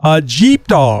 Jeep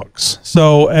dogs.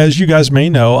 So as you guys may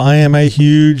know, I am a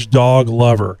huge dog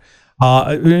lover.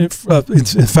 In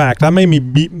fact, I may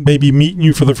be meeting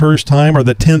you for the first time or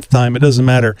the 10th time. It doesn't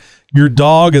matter. Your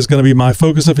dog is going to be my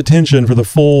focus of attention for the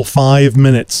full 5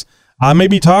 minutes. I may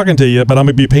be talking to you, but I'm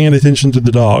going to be paying attention to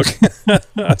the dog.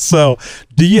 So,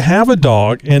 do you have a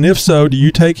dog? And if so, do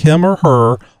you take him or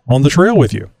her on the trail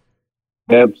with you?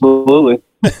 Absolutely.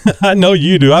 I know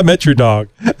you do. I met your dog.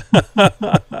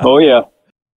 Oh, yeah.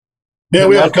 Yeah,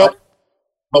 we have a couple.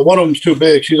 But one of them's too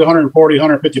big. She's 140,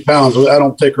 150 pounds. I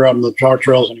don't take her out on the tar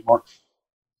trails anymore.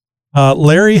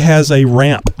 Larry has a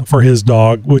ramp for his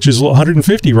dog, which is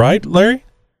 150, right, Larry?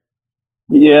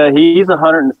 Yeah, he's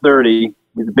 130.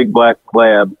 He's a big black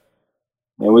lab.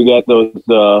 And we got those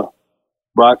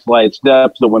rock slide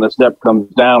steps. So when a step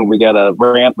comes down, we got a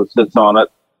ramp that sits on it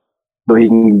so he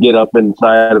can get up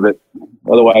inside of it.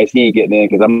 Otherwise, he ain't getting in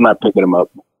because I'm not picking him up.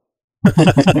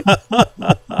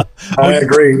 I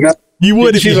agree. You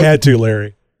would if you had to,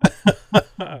 Larry.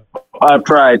 I've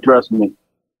tried, trust me.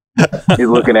 He's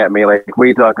looking at me like, what are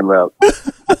you talking about?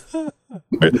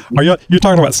 You're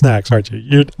talking about snacks, aren't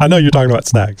you? I know you're talking about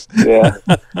snacks. Yeah.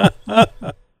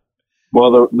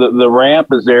 Well, the ramp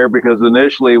is there because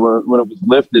initially when it was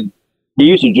lifted, he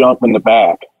used to jump in the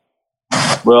back.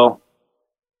 Well,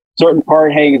 certain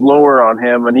part hangs lower on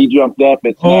him, and he jumped up.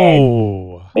 It's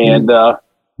and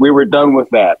we were done with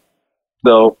that.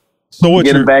 So to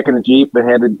get him back in the Jeep, it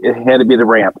had to be the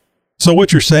ramp. So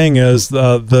what you're saying is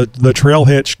the trail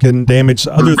hitch can damage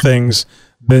other things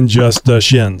than just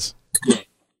shins.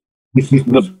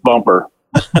 The bumper.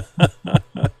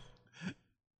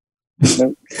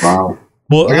 Wow.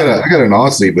 Well, I got an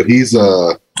Aussie, but he's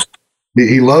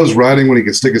he loves riding when he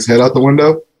can stick his head out the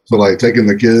window. So like taking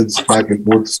the kids back and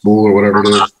forth to school or whatever it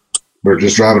is, or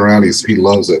just driving around, he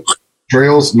loves it.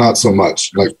 Trails, not so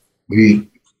much. Like he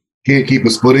can't keep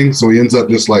his footing, so he ends up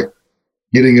just like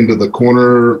getting into the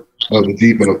corner of the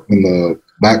Jeep in the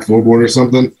back floorboard or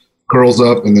something, curls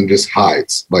up and then just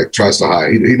hides, like tries to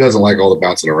hide. He doesn't like all the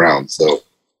bouncing around, so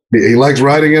he likes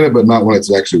riding in it, but not when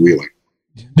it's actually wheeling.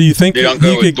 Do you think they don't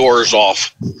go with doors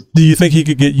off? Do you think he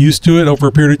could get used to it over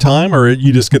a period of time, or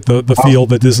you just get the feel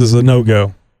that this is a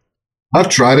no-go? I've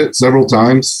tried it several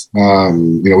times.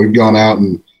 We've gone out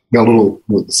and got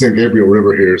the San Gabriel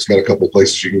River here. It's got a couple of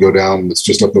places you can go down. It's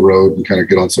just up the road and kind of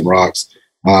get on some rocks.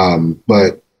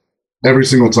 But every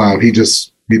single time he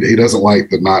doesn't like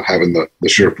the not having the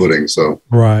sure footing. So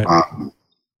right.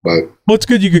 But it's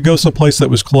good you could go someplace that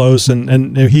was close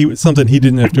and something he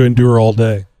didn't have to endure all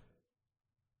day.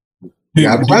 Do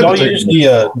y'all use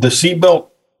the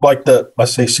seatbelt, I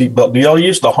say seatbelt, do y'all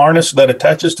use the harness that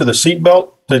attaches to the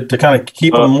seatbelt to kind of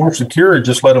keep them more secure, or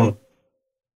just let them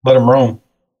roam?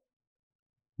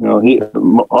 No, he's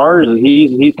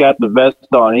got the vest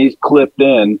on. He's clipped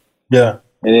in. Yeah.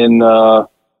 And then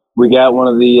we got one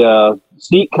of the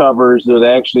seat covers that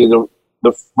actually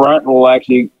the front will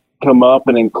actually come up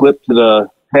and then clip to the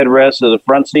headrest of the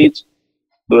front seats.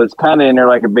 So it's kind of in there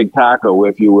like a big taco,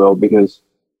 if you will, because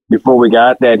before we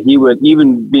got that, he would,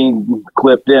 even being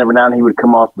clipped in, every now and then he would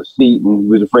come off the seat and he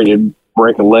was afraid to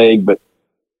break a leg. But,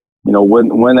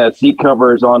 when that seat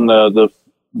cover is on the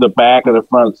back of the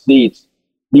front seats,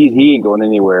 he ain't going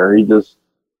anywhere. He just,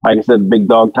 like I said, big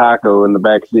dog taco in the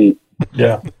back seat.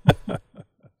 Yeah.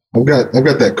 I've got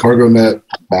that cargo net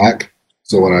back.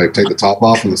 So when I take the top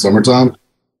off in the summertime,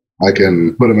 I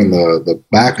can put him in the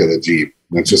back of the Jeep.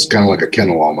 And it's just kind of like a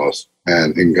kennel almost.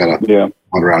 And he can kind of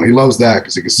run around. He loves that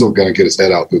because he can still kind of get his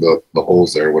head out through the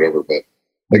holes there or whatever. But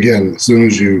again, as soon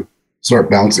as you start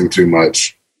bouncing too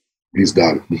much, he's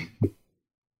done.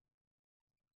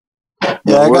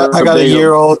 Yeah, I got a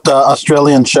year-old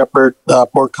Australian Shepherd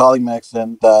Port Collie mix,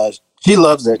 and she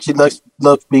loves it. She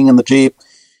loves being in the Jeep.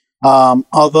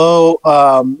 Although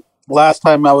last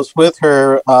time I was with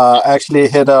her, actually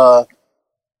hit the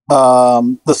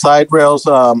side rails,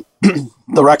 the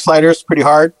rock sliders pretty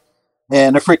hard,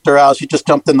 and it freaked her out. She just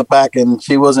jumped in the back, and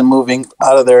she wasn't moving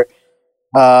out of there.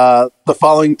 The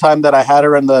following time that I had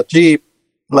her in the Jeep,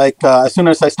 as soon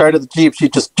as I started the Jeep, she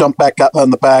just jumped back up on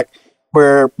the back,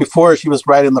 where before she was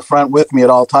right in the front with me at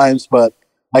all times. But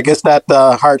I guess that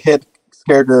hard hit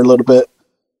scared her a little bit.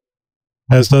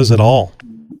 As does it all.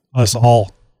 Us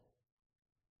all.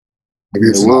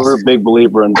 We're a big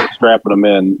believer in strapping them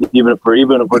in, even if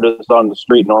we're just on the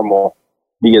street normal.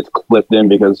 He gets clipped in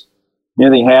because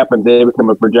anything happens, they become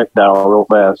a projectile real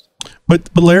fast. But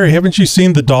Larry, haven't you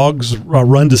seen the dogs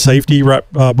run to safety right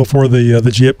before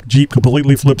the Jeep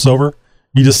completely flips over?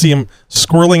 You just see them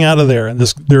squirreling out of there, and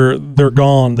they're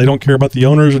gone. They don't care about the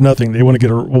owners or nothing. They want to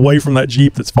get away from that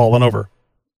Jeep that's fallen over.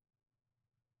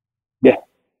 Yeah.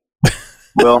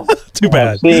 Well, too bad.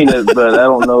 I've seen it, but I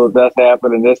don't know if that's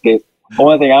happened in this case. The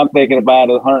only thing I'm thinking about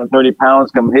is 130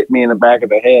 pounds come hit me in the back of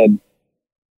the head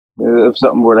if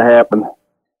something were to happen.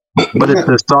 But it's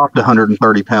a soft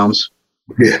 130 pounds.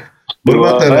 Yeah. What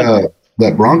about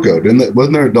that Bronco?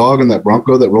 Wasn't there a dog in that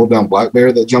Bronco that rolled down Black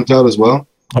Bear that jumped out as well?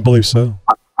 I believe so.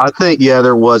 I think, yeah,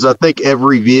 there was. I think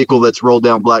every vehicle that's rolled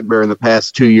down Black Bear in the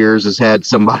past 2 years has had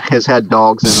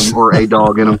dogs in them or a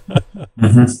dog in them.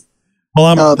 Mm-hmm.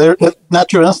 Well, no, they're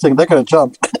natural instinct. They're going to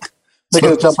jump. They're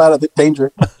going to jump out of the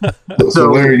danger.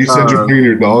 So Larry, you said you're bringing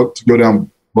your dog to go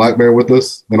down Black Bear with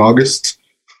us in August?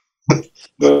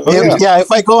 Yeah,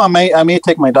 if I go, I may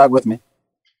take my dog with me.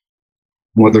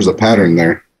 Well, there's a pattern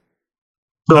there.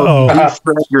 So if you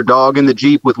strap your dog in the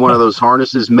Jeep with one of those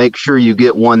harnesses, make sure you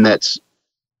get one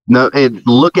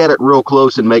look at it real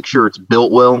close and make sure it's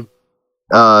built well.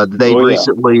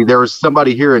 There was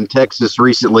somebody here in Texas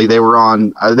recently. They were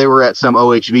at some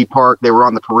OHV park. They were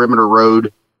on the perimeter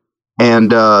road,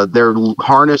 and their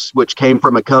harness, which came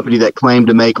from a company that claimed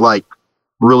to make like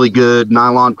really good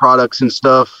nylon products and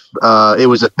stuff. It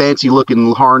was a fancy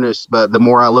looking harness, but the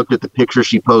more I looked at the picture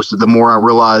she posted, the more I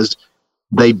realized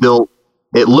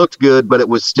it looked good, but it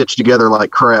was stitched together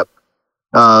like crap.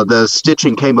 The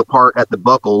stitching came apart at the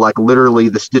buckle, like literally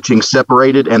the stitching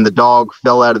separated, and the dog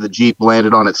fell out of the Jeep,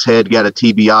 landed on its head, got a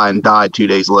TBI, and died 2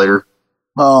 days later.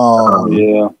 Oh,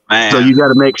 yeah. Man. So you got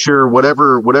to make sure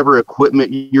whatever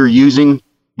equipment you're using,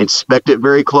 inspect it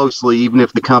very closely, even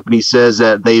if the company says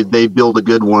that they build a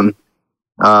good one.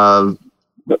 I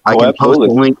can post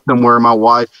a link somewhere. My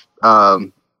wife,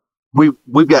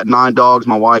 we've got 9 dogs.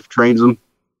 My wife trains them.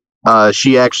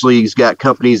 She actually has got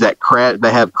companies that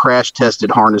have crash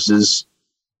tested harnesses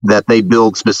that they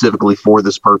build specifically for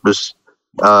this purpose.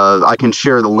 I can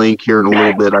share the link here in a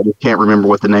little bit. I just can't remember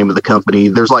what the name of the company.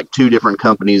 There's like 2 different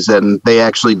companies, and they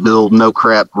actually build no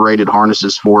crap rated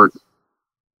harnesses for it.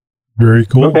 Very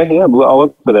cool. Okay, yeah, I'll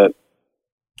look for that.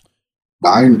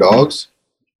 9 dogs?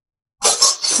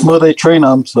 Well, they train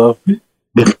them, so.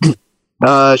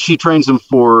 She trains them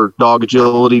for dog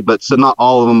agility, but so not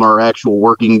all of them are actual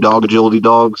working dog agility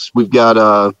dogs. We've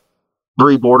got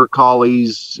 3 border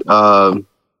collies, a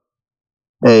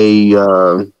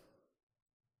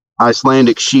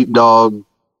Icelandic sheepdog,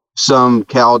 some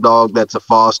cow dog that's a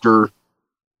foster,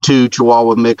 2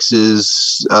 Chihuahua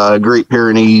mixes, Great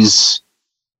Pyrenees.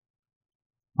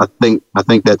 I think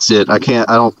that's it. I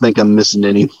don't think I'm missing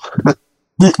any.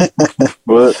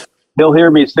 Well, he'll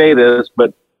hear me say this,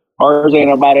 but ours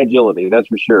ain't about agility, that's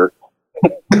for sure.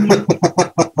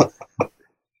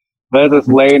 That's us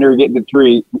laying her getting the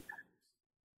treat.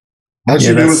 How'd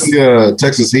she do with the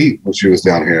Texas heat when she was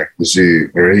down here?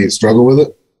 Did he struggle with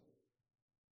it?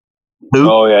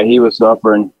 Oh yeah, he was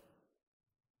suffering.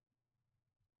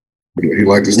 He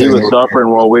liked to stay. He was suffering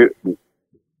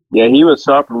he was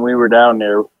suffering when we were down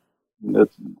there.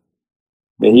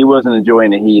 He wasn't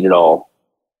enjoying the heat at all.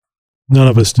 None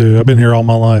of us do. I've been here all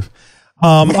my life.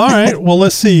 All right. Well,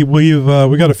 let's see. We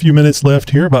got a few minutes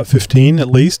left here, about 15 at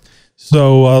least.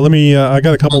 So let me. I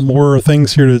got a couple more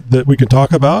things here that we can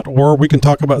talk about, or we can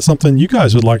talk about something you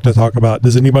guys would like to talk about.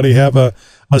 Does anybody have a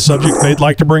subject they'd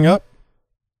like to bring up?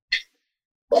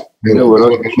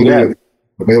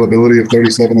 Availability of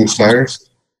 37-inch tires.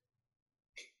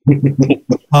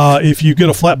 If you get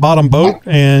a flat bottom boat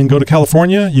and go to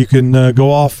California, you can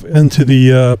go off into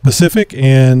the Pacific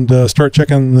and start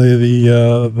checking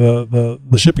the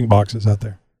shipping boxes out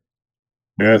there.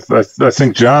 Yeah, I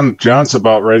think John's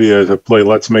about ready to play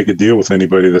Let's Make a Deal with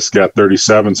anybody that's got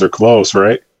 37s or close,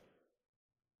 right?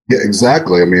 Yeah,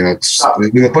 exactly. I mean,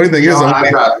 the funny thing is,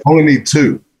 I only need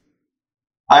 2.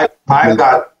 I've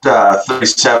got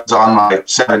 37s on my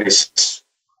 76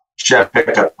 Chevy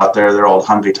pickup out there. They're old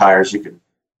Humvee tires. You can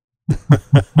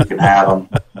have them.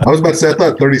 I was about to say, I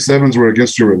thought 37s were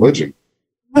against your religion.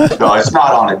 No, it's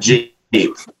not on a Jeep.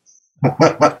 It's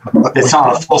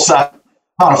on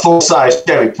a full size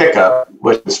Chevy pickup,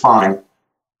 which is fine.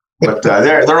 But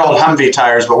they're old Humvee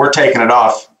tires. But we're taking it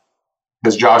off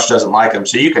because Josh doesn't like them.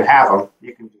 So you can have them.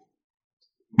 You can.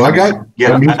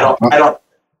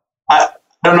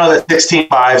 I don't know that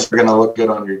 16.5s are going to look good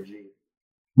on your Jeep.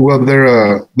 Well,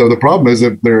 they're the problem is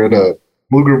that they're at a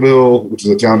Pflugerville, which is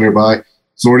a town nearby,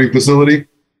 sorting facility,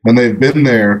 and they've been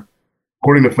there,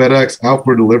 according to FedEx, out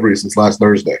for delivery since last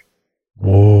Thursday.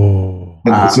 Whoa,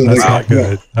 that's not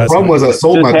good. The problem was I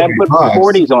sold my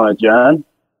 40s on it, John.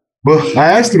 Well,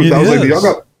 I asked him, I was like, y'all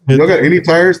got any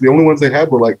tires? The only ones they had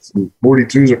were like some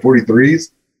 42s or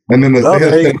 43s, and then they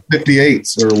had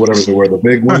 58s or whatever they were, the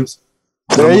big ones.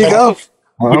 There you go.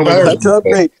 That's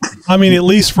upgrade. I mean, at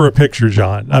least for a picture,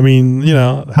 John. I mean,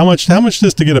 how much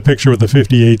just to get a picture with the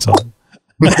 58s on?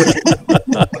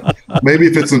 Maybe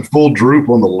if it's in full droop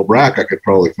on the rack, I could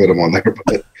probably fit them on there.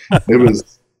 But it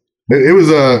was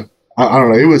I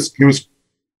don't know.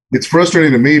 It's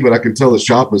frustrating to me, but I can tell the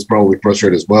shop is probably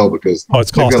frustrated as well because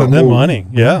it's costing them money.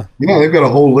 Yeah. Yeah, they've got a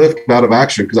whole lift out of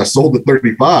action because I sold the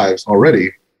 35s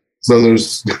already. So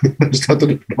there's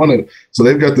nothing on it. So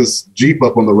they've got this Jeep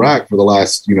up on the rack for the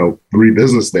last 3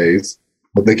 business days,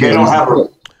 but they can't. They don't have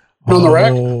on the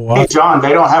rack. Hey, John,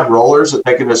 they don't have rollers that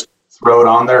they can just throw it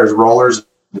on there as rollers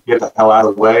and get the hell out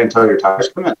of the way until your tires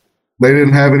come in. They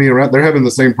didn't have any around. They're having the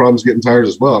same problems getting tires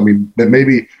as well. I mean,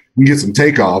 maybe you can get some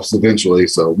takeoffs eventually.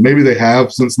 So maybe they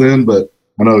have since then, but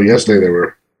I know yesterday they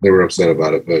were upset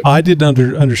about it. But I didn't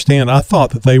understand. I thought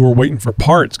that they were waiting for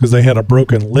parts because they had a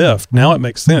broken lift. Now it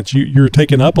makes sense. You're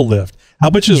taking up a lift.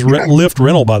 How much is lift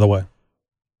rental, by the way?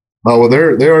 Oh well,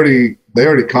 they already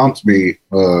comped me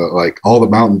like all the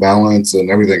mountain balance and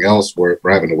everything else for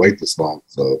having to wait this long.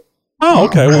 So. Oh,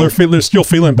 okay. Well, they're still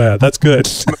feeling bad. That's good.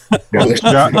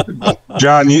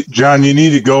 John, you need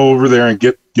to go over there and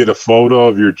get a photo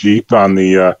of your Jeep on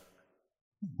the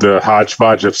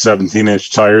hodgepodge of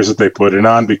 17-inch tires that they put it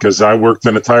on, because I worked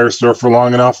in a tire store for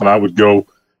long enough, and I would go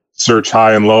search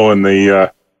high and low in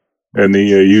the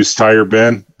used tire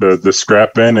bin, the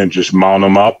scrap bin, and just mount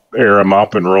them up, air them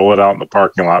up, and roll it out in the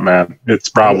parking lot. Man, it's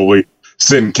probably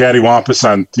sitting cattywampus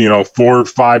on 4 or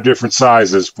 5 different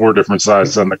sizes, 4 different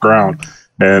sizes on the ground,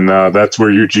 and that's where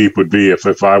your Jeep would be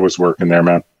if I was working there,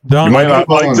 man. John, you might not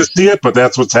like to see it, but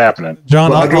that's what's happening.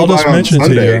 John, I'll just mention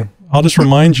to you. I'll just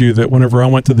remind you that whenever I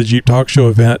went to the Jeep Talk Show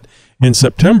event in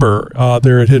September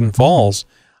there at Hidden Falls,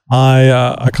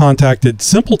 I contacted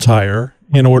Simple Tire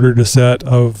in order to set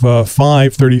of 5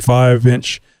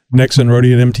 35-inch Nexen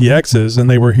Roadian MTXs, and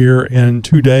they were here in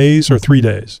 2 days or 3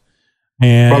 days.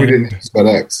 And probably didn't use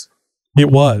FedEx. It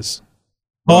was.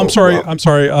 Oh, I'm sorry. Wow. I'm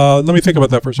sorry. Let me think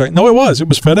about that for a second. No, it was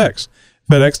FedEx.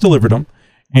 FedEx delivered them.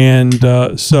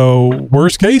 And so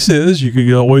worst case is you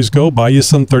could always go buy you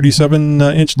some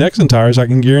 37-inch Nexen tires. I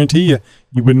can guarantee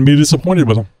you wouldn't be disappointed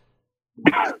with them.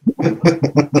 I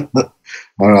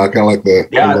don't know. I kind of like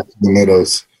the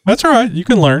Meadows. That's all right. You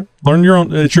can learn your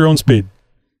own at your own speed.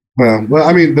 Well,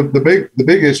 I mean, the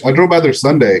big issue. I drove by there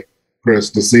Sunday, Chris,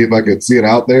 to see if I could see it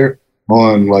out there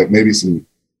on like maybe some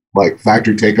like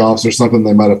factory takeoffs or something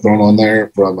they might have thrown on there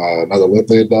from another lift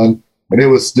they had done. And it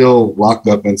was still locked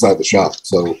up inside the shop.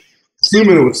 So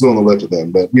assuming it was still on the lift with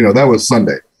them, but that was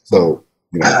Sunday. So,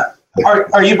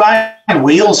 Are you buying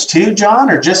wheels too, John,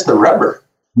 or just the rubber?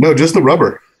 No, just the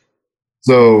rubber.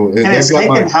 So and it's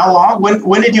taken how long?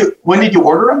 When did you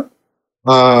order them?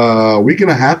 A week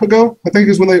and a half ago, I think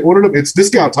is when they ordered them. It's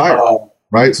Discount Tire,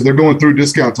 right? So they're going through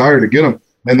Discount Tire to get them.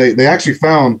 And they actually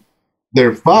found there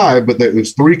are 5, but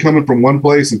there's 3 coming from one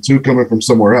place and 2 coming from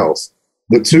somewhere else.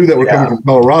 The 2 that were coming from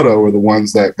Colorado were the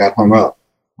ones that got hung up.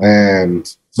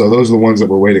 And so those are the ones that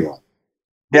we're waiting on.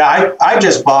 Yeah, I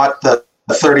just bought the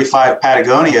 35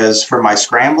 Patagonias for my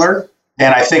Scrambler,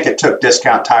 and I think it took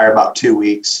Discount Tire about 2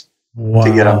 weeks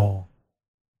to get them.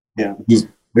 Yeah.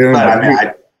 But I mean,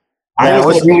 I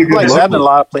was really good luck in a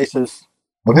lot of places.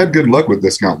 I've had good luck with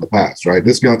Discount in the past, right?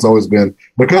 Discount's always been,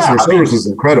 their customer service is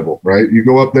incredible, right? You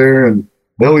go up there and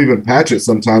they'll even patch it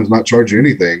sometimes, not charge you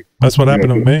anything. That's what happened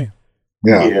to me.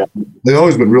 Yeah. They've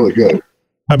always been really good.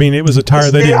 I mean, it was a tire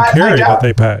they didn't carry that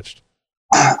they patched.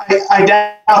 I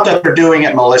doubt that they're doing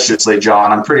it maliciously,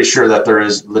 John. I'm pretty sure that there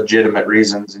is legitimate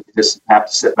reasons, and you just have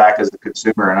to sit back as a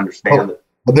consumer and understand that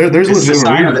there's it's the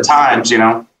sign of the times,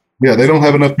 Yeah, they don't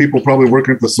have enough people probably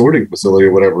working at the sorting facility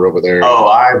or whatever over there. Oh,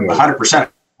 I 100%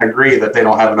 agree that they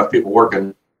don't have enough people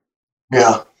working.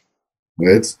 Yeah.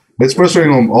 It's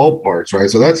frustrating on all parts, right?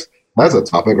 So that's a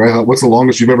topic, right? What's the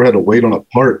longest you've ever had to wait on a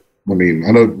part? I mean,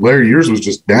 I know Larry, yours was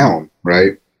just down,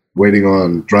 right? Waiting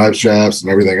on drive shafts and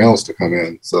everything else to come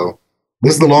in. So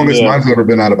this is the longest mine's ever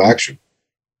been out of action.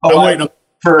 Oh, wait,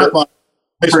 for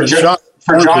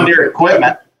John Deere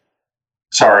equipment.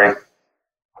 Sorry.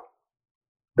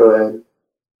 Go ahead.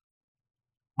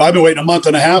 I've been waiting a month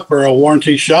and a half for a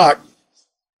warranty shock.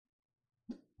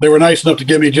 They were nice enough to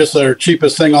give me just their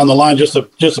cheapest thing on the line just to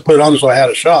put it on so I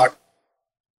had a shock.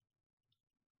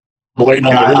 waiting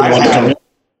on the little one to come in.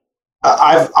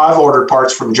 I've ordered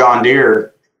parts from John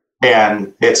Deere,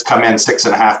 and it's come in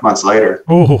 6.5 months later.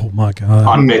 Oh my God!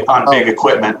 On big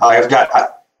equipment, I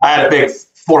had a big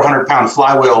 400-pound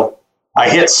flywheel. I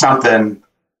hit something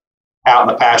out in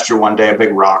the pasture one day, a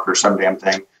big rock or some damn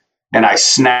thing, and I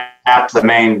snapped the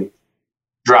main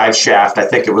drive shaft. I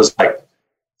think it was like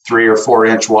 3 or 4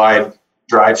 inch wide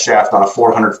drive shaft on a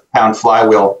 400-pound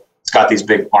flywheel. It's got these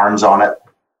big arms on it.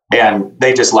 And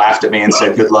they just laughed at me and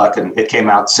said, good luck. And it came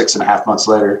out 6.5 months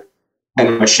later. And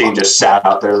the machine just sat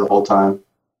out there the whole time.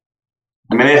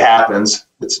 I mean, it happens.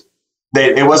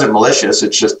 It wasn't malicious.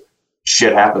 It's just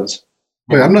shit happens.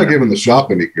 Hey, I'm not giving the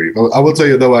shop any grief. I will tell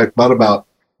you, though, I thought about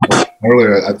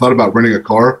renting a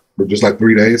car for just like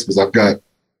 3 days because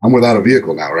I'm without a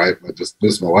vehicle now, right? This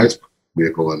is my wife's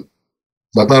vehicle. And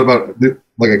so I thought about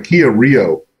like a Kia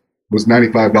Rio was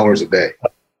 $95 a day.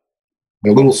 A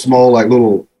little small,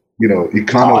 econo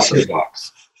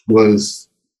box was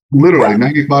literally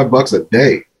 $95 a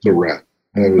day to rent.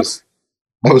 And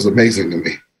that was amazing to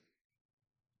me.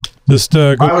 Just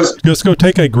go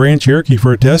take a Grand Cherokee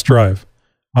for a test drive.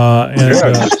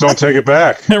 Just don't take it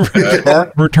back.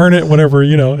 Return it whenever,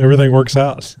 everything works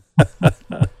out.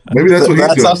 Maybe that's what he's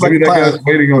doing. Maybe that guy's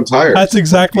waiting on tires. That's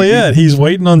exactly it. He's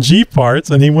waiting on Jeep parts,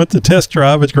 and he went to test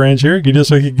drive at Grand Cherokee just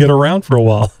so he could get around for a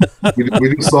while.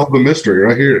 we just solved the mystery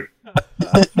right here.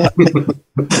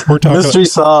 Mystery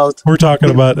solved. We're talking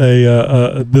about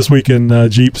a This Week in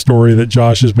Jeep story that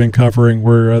Josh has been covering,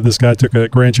 where this guy took a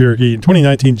Grand Cherokee,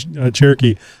 2019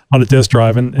 Cherokee, on a test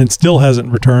drive and still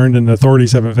hasn't returned, and the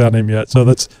authorities haven't found him yet. So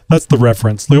that's the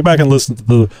reference. Go back and listen to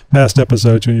the past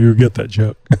episodes, and you'll get that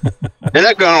joke. Isn't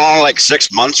that going on like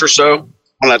 6 months or so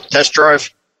on that test drive?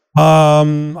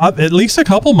 At least a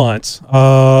couple months,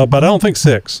 but I don't think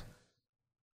 6.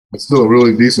 It's still a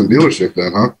really decent dealership,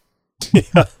 then, huh?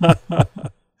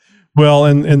 Well,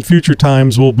 in future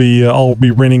times, I'll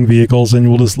be renting vehicles, and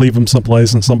we'll just leave them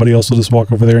someplace, and somebody else will just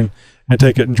walk over there and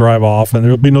take it and drive off, and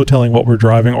there'll be no telling what we're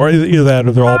driving, or either that,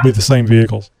 or they'll all be the same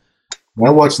vehicles. I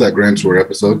watched that Grand Tour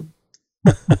episode.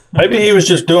 Maybe he was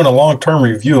just doing a long-term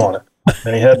review on it,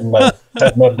 and he hadn't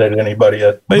updated anybody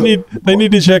yet. They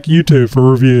need to check YouTube for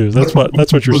reviews. That's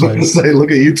what you're saying.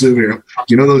 Look at YouTube here.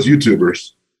 You know those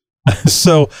YouTubers.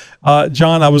 So,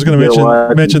 John, I was going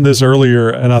to mention this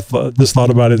earlier, and I just thought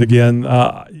about it again.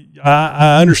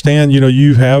 I understand,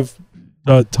 you have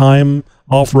time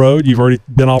off-road. You've already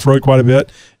been off-road quite a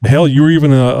bit. Hell, you were even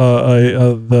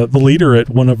the leader at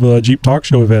one of the Jeep Talk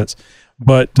Show events.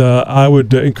 But I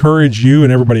would encourage you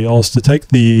and everybody else to take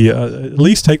at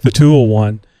least take the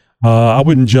 201. I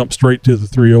wouldn't jump straight to the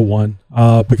 301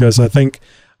 because I think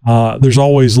there's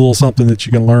always a little something that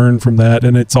you can learn from that,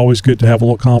 and it's always good to have a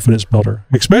little confidence builder,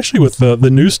 especially with the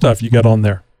new stuff you got on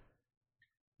there.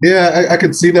 Yeah, I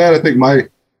can see that. I think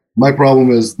my problem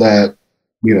is that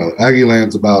Aggie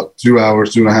Land's about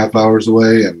 2.5 hours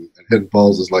away, and Hidden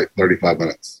Falls is like 35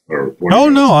 minutes or 40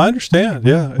 minutes. No, I understand.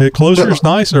 Yeah, closer is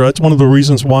nicer. That's one of the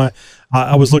reasons why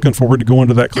I was looking forward to going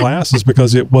to that class, is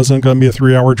because it wasn't going to be a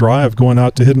 3-hour drive going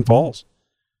out to Hidden Falls.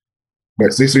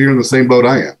 Right. See, so you're in the same boat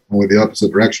I am, only the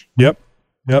opposite direction. Yep.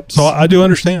 So I do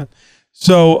understand.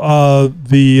 So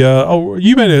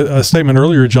you made a statement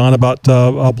earlier, John, about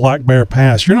Black Bear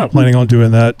Pass. You're not planning on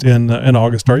doing that in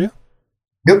August, are you?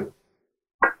 Yep.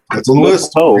 That's on the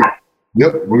list. Oh.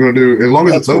 Yep. We're going to do, as long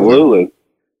as it's open.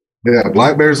 Yeah.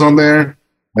 Black Bear's on there,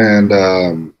 and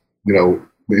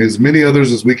as many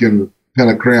others as we can kind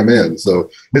of cram in. So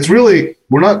it's really,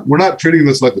 we're not treating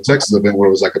this like the Texas event where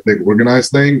it was like a big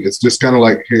organized thing. It's just kind of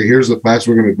like, hey, here's the class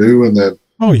we're going to do, and then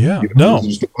there's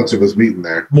just a bunch of us meeting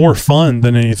there. More fun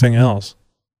than anything else.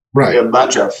 Right. A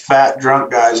bunch of fat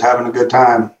drunk guys having a good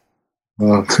time.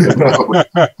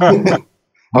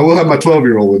 I will have my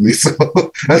 12-year-old with me, so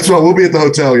that's why we'll be at the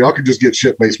hotel. Y'all can just get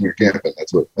shit-faced when you're camping.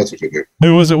 That's what you do.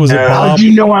 Who was it? Was it Bob? How did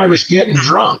you know I was getting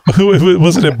drunk?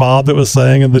 Wasn't it Bob that was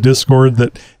saying in the Discord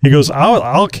that he goes,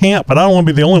 I'll camp, but I don't want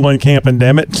to be the only one camping,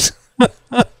 damn it.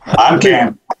 I'm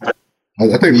camping.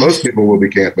 I think most people will be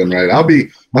camping, right? I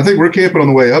think we're camping on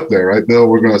the way up there, right, Bill?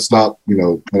 We're going to stop,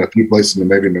 in a few places,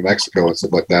 maybe New Mexico and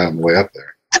stuff like that on the way up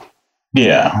there.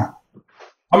 Yeah.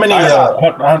 How many?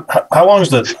 How long is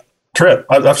the trip?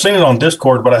 I've seen it on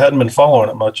Discord, but I hadn't been following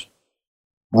it much.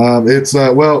 It's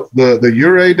the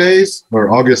Ure days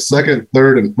are August 2nd,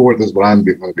 3rd, and 4th is what I'm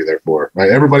going to be there for. Right?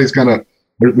 Everybody's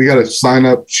we got a sign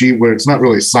up sheet where it's not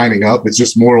really signing up. It's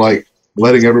just more like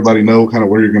letting everybody know kind of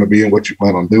where you're going to be and what you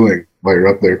plan on doing while you're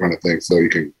up there, kind of thing. So you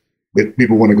can, if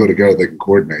people want to go together, they can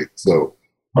coordinate. So,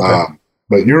 okay.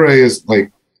 But Ure is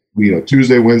like,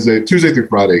 Tuesday through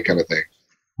Friday kind of thing.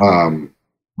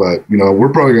 But we're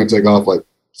probably going to take off like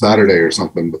Saturday or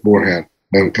something beforehand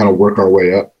and kind of work our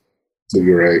way up to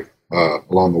Ouray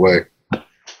along the way.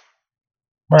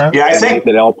 Yeah, I think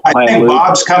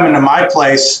Bob's coming to my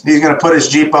place. He's going to put his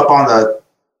Jeep up on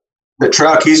the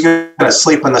truck. He's going to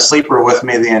sleep in the sleeper with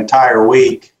me the entire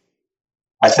week.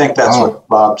 I think that's what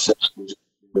Bob said.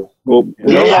 Well,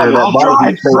 I'll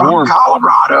drive from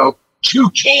Colorado to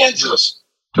Kansas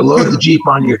to load the Jeep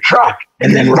on your truck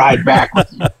and then ride back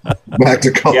with you. Back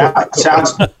to Colorado.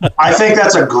 Yeah, I think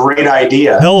that's a great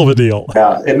idea. Hell of a deal.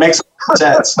 Yeah, it makes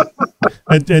sense.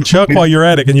 And Chuck, while you're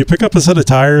at it, can you pick up a set of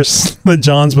tires that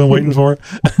John's been waiting for?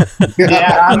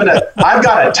 Yeah, I've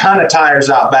got a ton of tires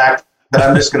out back that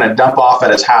I'm just gonna dump off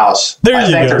at his house. I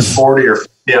think there's 40 or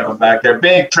 50 of them back there.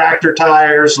 Big tractor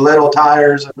tires, little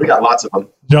tires. We got lots of them.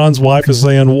 John's wife is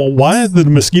saying, well, why did the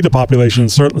mosquito population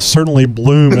certainly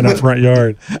bloom in our front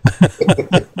yard?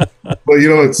 Well, you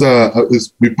know, it's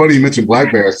funny you mentioned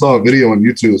Black Bear. I saw a video on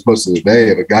YouTube, it was posted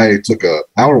today, of a guy who took a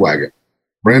power wagon,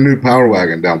 brand new power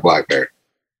wagon down Black Bear.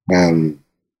 And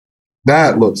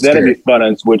that looks That'd be fun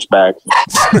on switchbacks.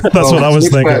 That's what I was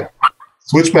thinking.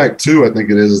 Switchback 2, I think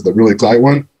it is the really tight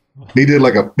one. He did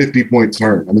like a 50-point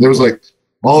turn. I mean, there was like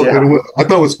I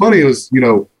thought was funny was, you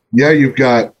know, you've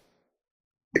got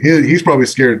he's probably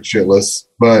scared shitless,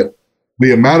 but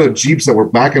the amount of Jeeps that were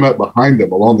backing up behind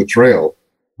him along the trail,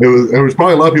 there was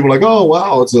probably a lot of people like, oh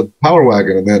wow, it's a power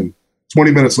wagon, and then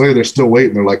 20 minutes later they're still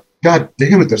waiting. They're like, God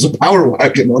damn it, there's a power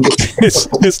wagon on the trail.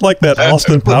 It's like that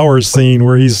Austin Powers scene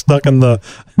where he's stuck in the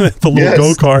little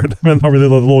go-kart, or the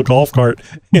little golf cart,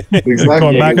 exactly.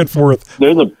 going back and forth.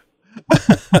 There's a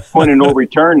point of no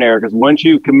return there, because once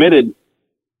you've committed,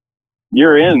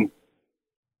 you're in.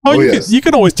 You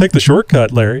can always take the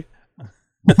shortcut, Larry.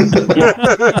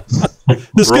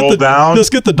 Just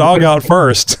get the dog out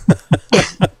first.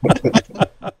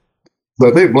 So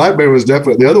I think Black Bear was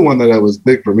definitely the other one that was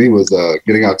big for me was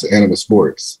getting out to Animas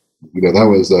Forks. You know, that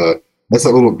was that's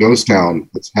that little ghost town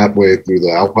that's halfway through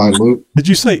the Alpine Loop. Did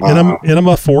you say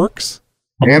Enema Forks?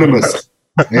 Animas.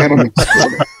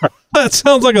 That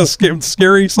sounds like a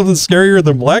scary, something scarier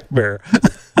than Black Bear.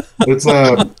 It's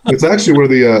actually where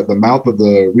the mouth of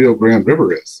the Rio Grande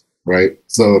River is, right?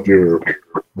 So if you're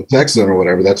a Texan or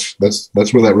whatever, that's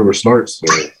where that river starts. So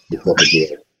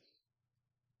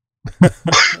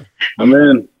I'm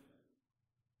in.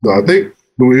 So I think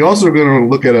we also are going to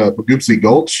look at Poughkeepsie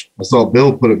Gulch. I saw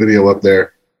Bill put a video up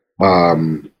there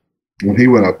when he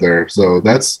went up there. So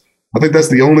I think that's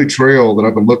the only trail that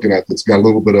I've been looking at that's got a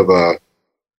little bit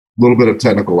of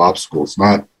technical obstacles.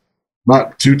 Not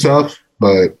too tough,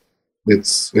 but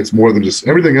it's more than just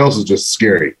everything else is just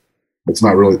scary. It's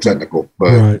not really technical,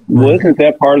 but right. Wasn't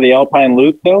that part of the Alpine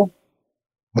Loop though?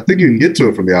 I think you can get to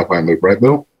it from the Alpine Loop, right,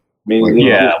 Bill? I mean, like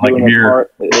if you're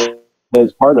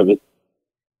as part of it.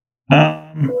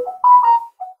 I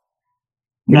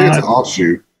think it's an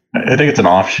offshoot. I think it's an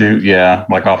offshoot, yeah,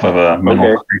 like off of a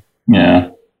Mineral Creek.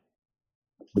 Yeah.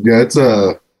 Yeah, it's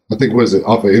I think what is it,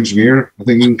 off of Engineer? I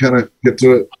think you can kind of get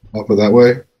to it off of that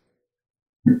way.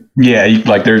 Yeah,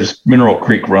 like there's Mineral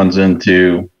Creek runs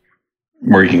into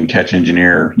where you can catch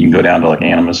Engineer. You can go down to like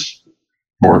Animas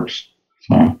Forks.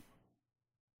 So.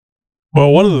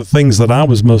 Well, one of the things that I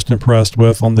was most impressed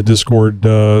with on the Discord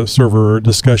server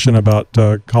discussion about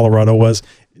Colorado was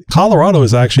Colorado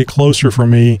is actually closer for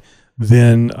me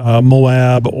than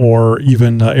Moab or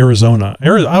even Arizona.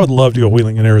 I would love to go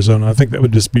wheeling in Arizona. I think that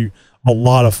would just be a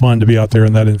lot of fun to be out there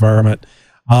in that environment.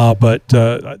 But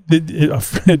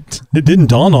it didn't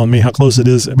dawn on me how close it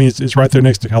is. I mean, it's right there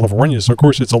next to California, so of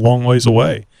course it's a long ways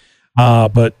away.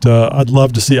 But I'd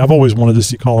love to see. I've always wanted to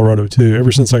see Colorado too.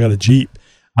 Ever since I got a Jeep,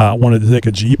 I wanted to take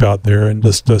a Jeep out there and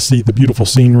just see the beautiful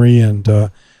scenery and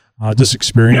just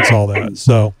experience all that.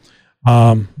 So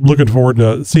looking forward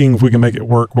to seeing if we can make it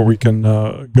work where we can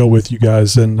go with you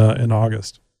guys in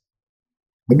August.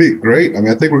 That'd be great. I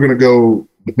mean, I think we're going to go,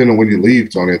 depending on when you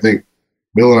leave, Tony. I think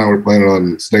Bill and I were planning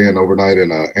on staying overnight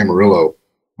in Amarillo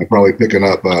and probably picking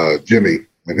up Jimmy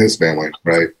and his family,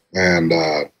 right? And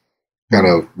kind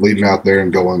of leading out there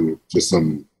and going to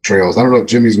some trails. I don't know if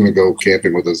Jimmy's going to go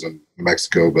camping with us in New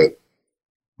Mexico, but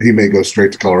he may go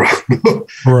straight to Colorado.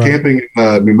 Right. Camping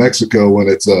in New Mexico when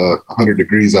it's 100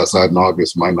 degrees outside in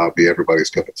August might not be everybody's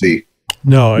cup of tea.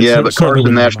 No, the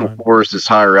Carson National Forest is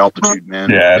higher altitude,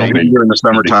 man. Yeah, it'll be here in the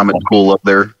summertime. It's cool up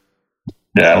there.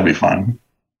 Yeah, it'll be fun.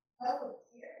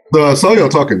 So I saw y'all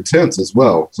talking tents as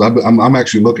well. So I'm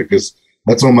actually looking because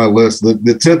that's on my list.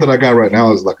 The tent that I got right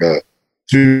now is like a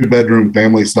 2-bedroom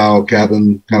family style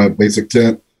cabin kind of basic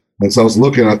tent. And so I was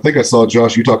looking. I think I saw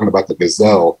Josh you talking about the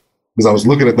Gazelle because I was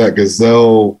looking at that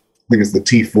Gazelle. I think it's the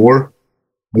T4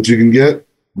 that you can get.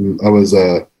 And I was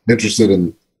interested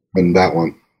in that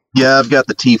one. Yeah, I've got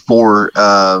the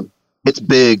T4. It's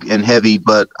big and heavy,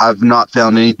 but I've not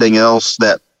found anything else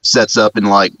that sets up in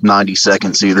like 90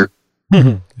 seconds either.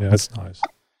 Yeah, that's nice.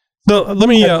 So let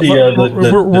me.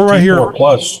 We're right here.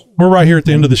 Plus. We're right here at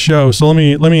the end of the show. So let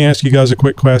me ask you guys a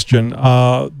quick question.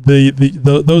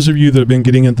 Those of you that have been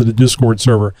getting into the Discord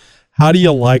server, how do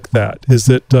you like that? Has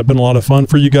it been a lot of fun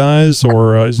for you guys,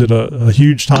 or is it a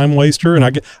huge time waster?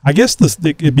 And I guess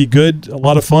it'd be good, a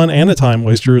lot of fun, and a time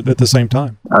waster at the same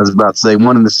time. I was about to say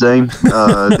one and the same.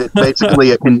 It's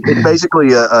basically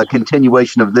a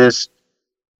continuation of this,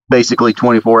 basically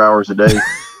 24 hours a day.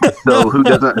 So who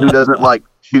doesn't like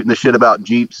shooting the shit about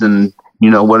Jeeps and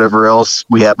whatever else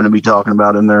we happen to be talking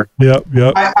about in there? Yep.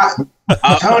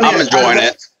 Tony, I'm enjoying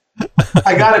it.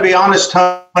 I got to be honest,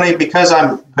 Tony, because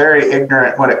I'm very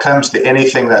ignorant when it comes to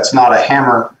anything that's not a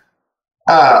hammer.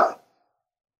 I'm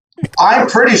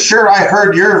pretty sure I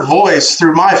heard your voice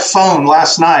through my phone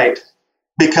last night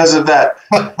because of that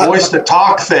voice to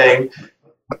talk thing.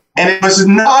 And it was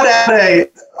not at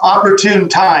a opportune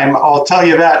time, I'll tell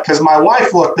you that, because my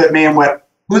wife looked at me and went,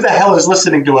 "Who the hell is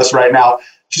listening to us right now?"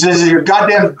 She says, "Your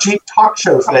goddamn Jeep talk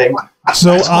show thing."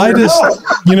 So I just,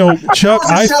 Chuck,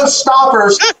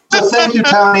 showstoppers. So thank you,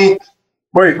 Tony.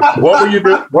 Wait, what were you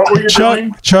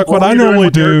doing? Chuck, what I normally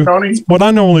do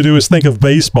is think of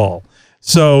baseball.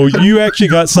 So you actually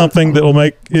got something that will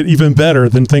make it even better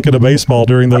than thinking of baseball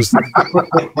during those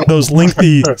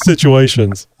lengthy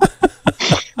situations.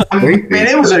 I mean,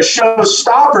 it was a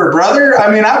showstopper, brother.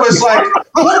 I mean, I was like,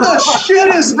 what the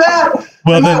shit is that?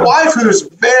 Well, and my wife, who's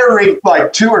very,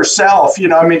 to herself,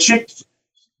 I mean, she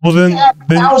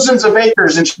thousands of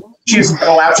acres, and she's,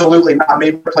 absolutely not.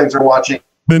 Maybe airplanes are watching.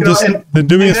 Then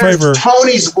do me a favor.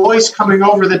 Tony's voice coming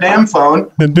over the damn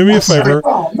phone. Then do me a favor.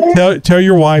 Tell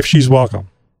your wife she's welcome.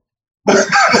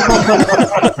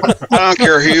 I don't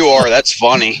care who you are. That's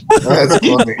funny. That's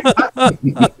funny.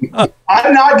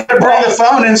 I'm not going to bring the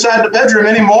phone inside the bedroom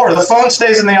anymore. The phone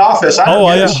stays in the office. I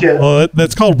don't give a shit. Well,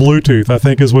 that's called Bluetooth, I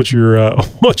think, is what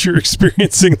you're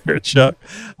experiencing there, Chuck.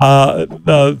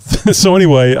 So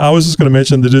anyway, I was just going to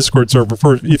mention the Discord server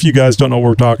first. If you guys don't know what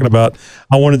we're talking about,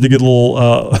 I wanted to get a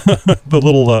little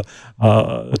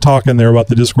talk in there about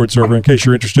the Discord server. In case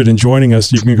you're interested in joining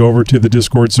us, you can go over to the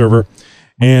Discord server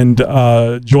and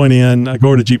join in.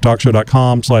 Go to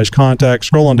jeeptalkshow.com/contact.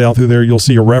 Scroll on down through there. You'll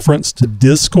see a reference to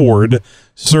Discord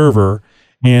server,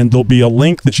 and there'll be a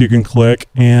link that you can click,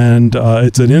 and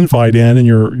it's an invite in, and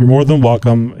you're more than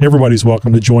welcome. Everybody's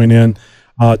welcome to join in.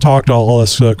 Talk to all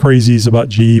us crazies about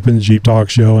Jeep and the Jeep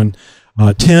Talk Show, and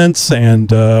tents and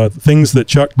things that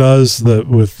Chuck does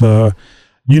with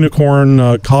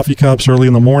unicorn coffee cups early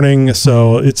in the morning.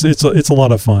 So it's a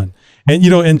lot of fun. And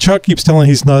and Chuck keeps telling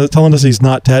us he's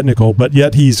not technical, but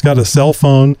yet he's got a cell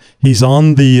phone. He's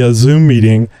on the Zoom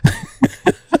meeting,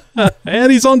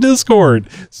 and he's on Discord.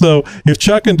 So if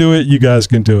Chuck can do it, you guys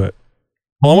can do it.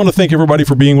 Well, I want to thank everybody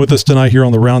for being with us tonight here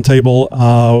on the Roundtable.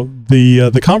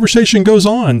 The conversation goes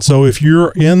on. So if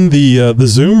you're in the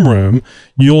Zoom room,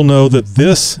 you'll know that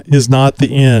this is not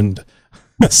the end.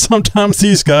 Sometimes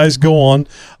these guys go on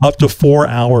up to 4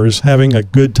 hours having a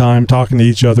good time talking to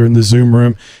each other in the Zoom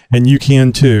room, and you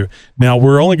can too. Now,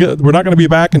 we're not going to be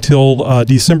back until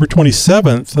December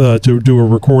 27th to do a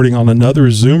recording on another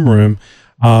Zoom room,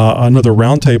 another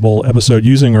Roundtable episode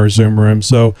using our Zoom room.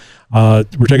 So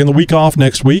we're taking the week off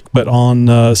next week, but on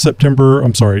December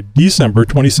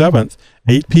 27th,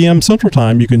 8 p.m. Central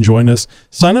Time, you can join us.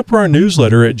 Sign up for our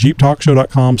newsletter at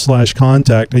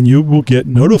jeeptalkshow.com/contact, and you will get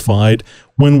notified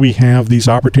when we have these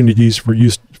opportunities for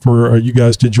you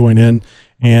guys to join in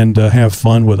and have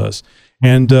fun with us.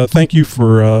 And thank you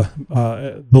for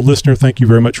the listener. Thank you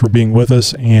very much for being with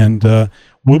us. And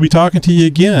we'll be talking to you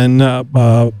again,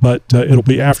 but it'll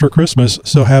be after Christmas.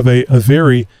 So have a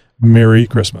very Merry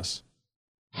Christmas.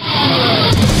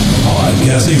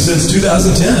 Podcasting since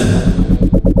 2010.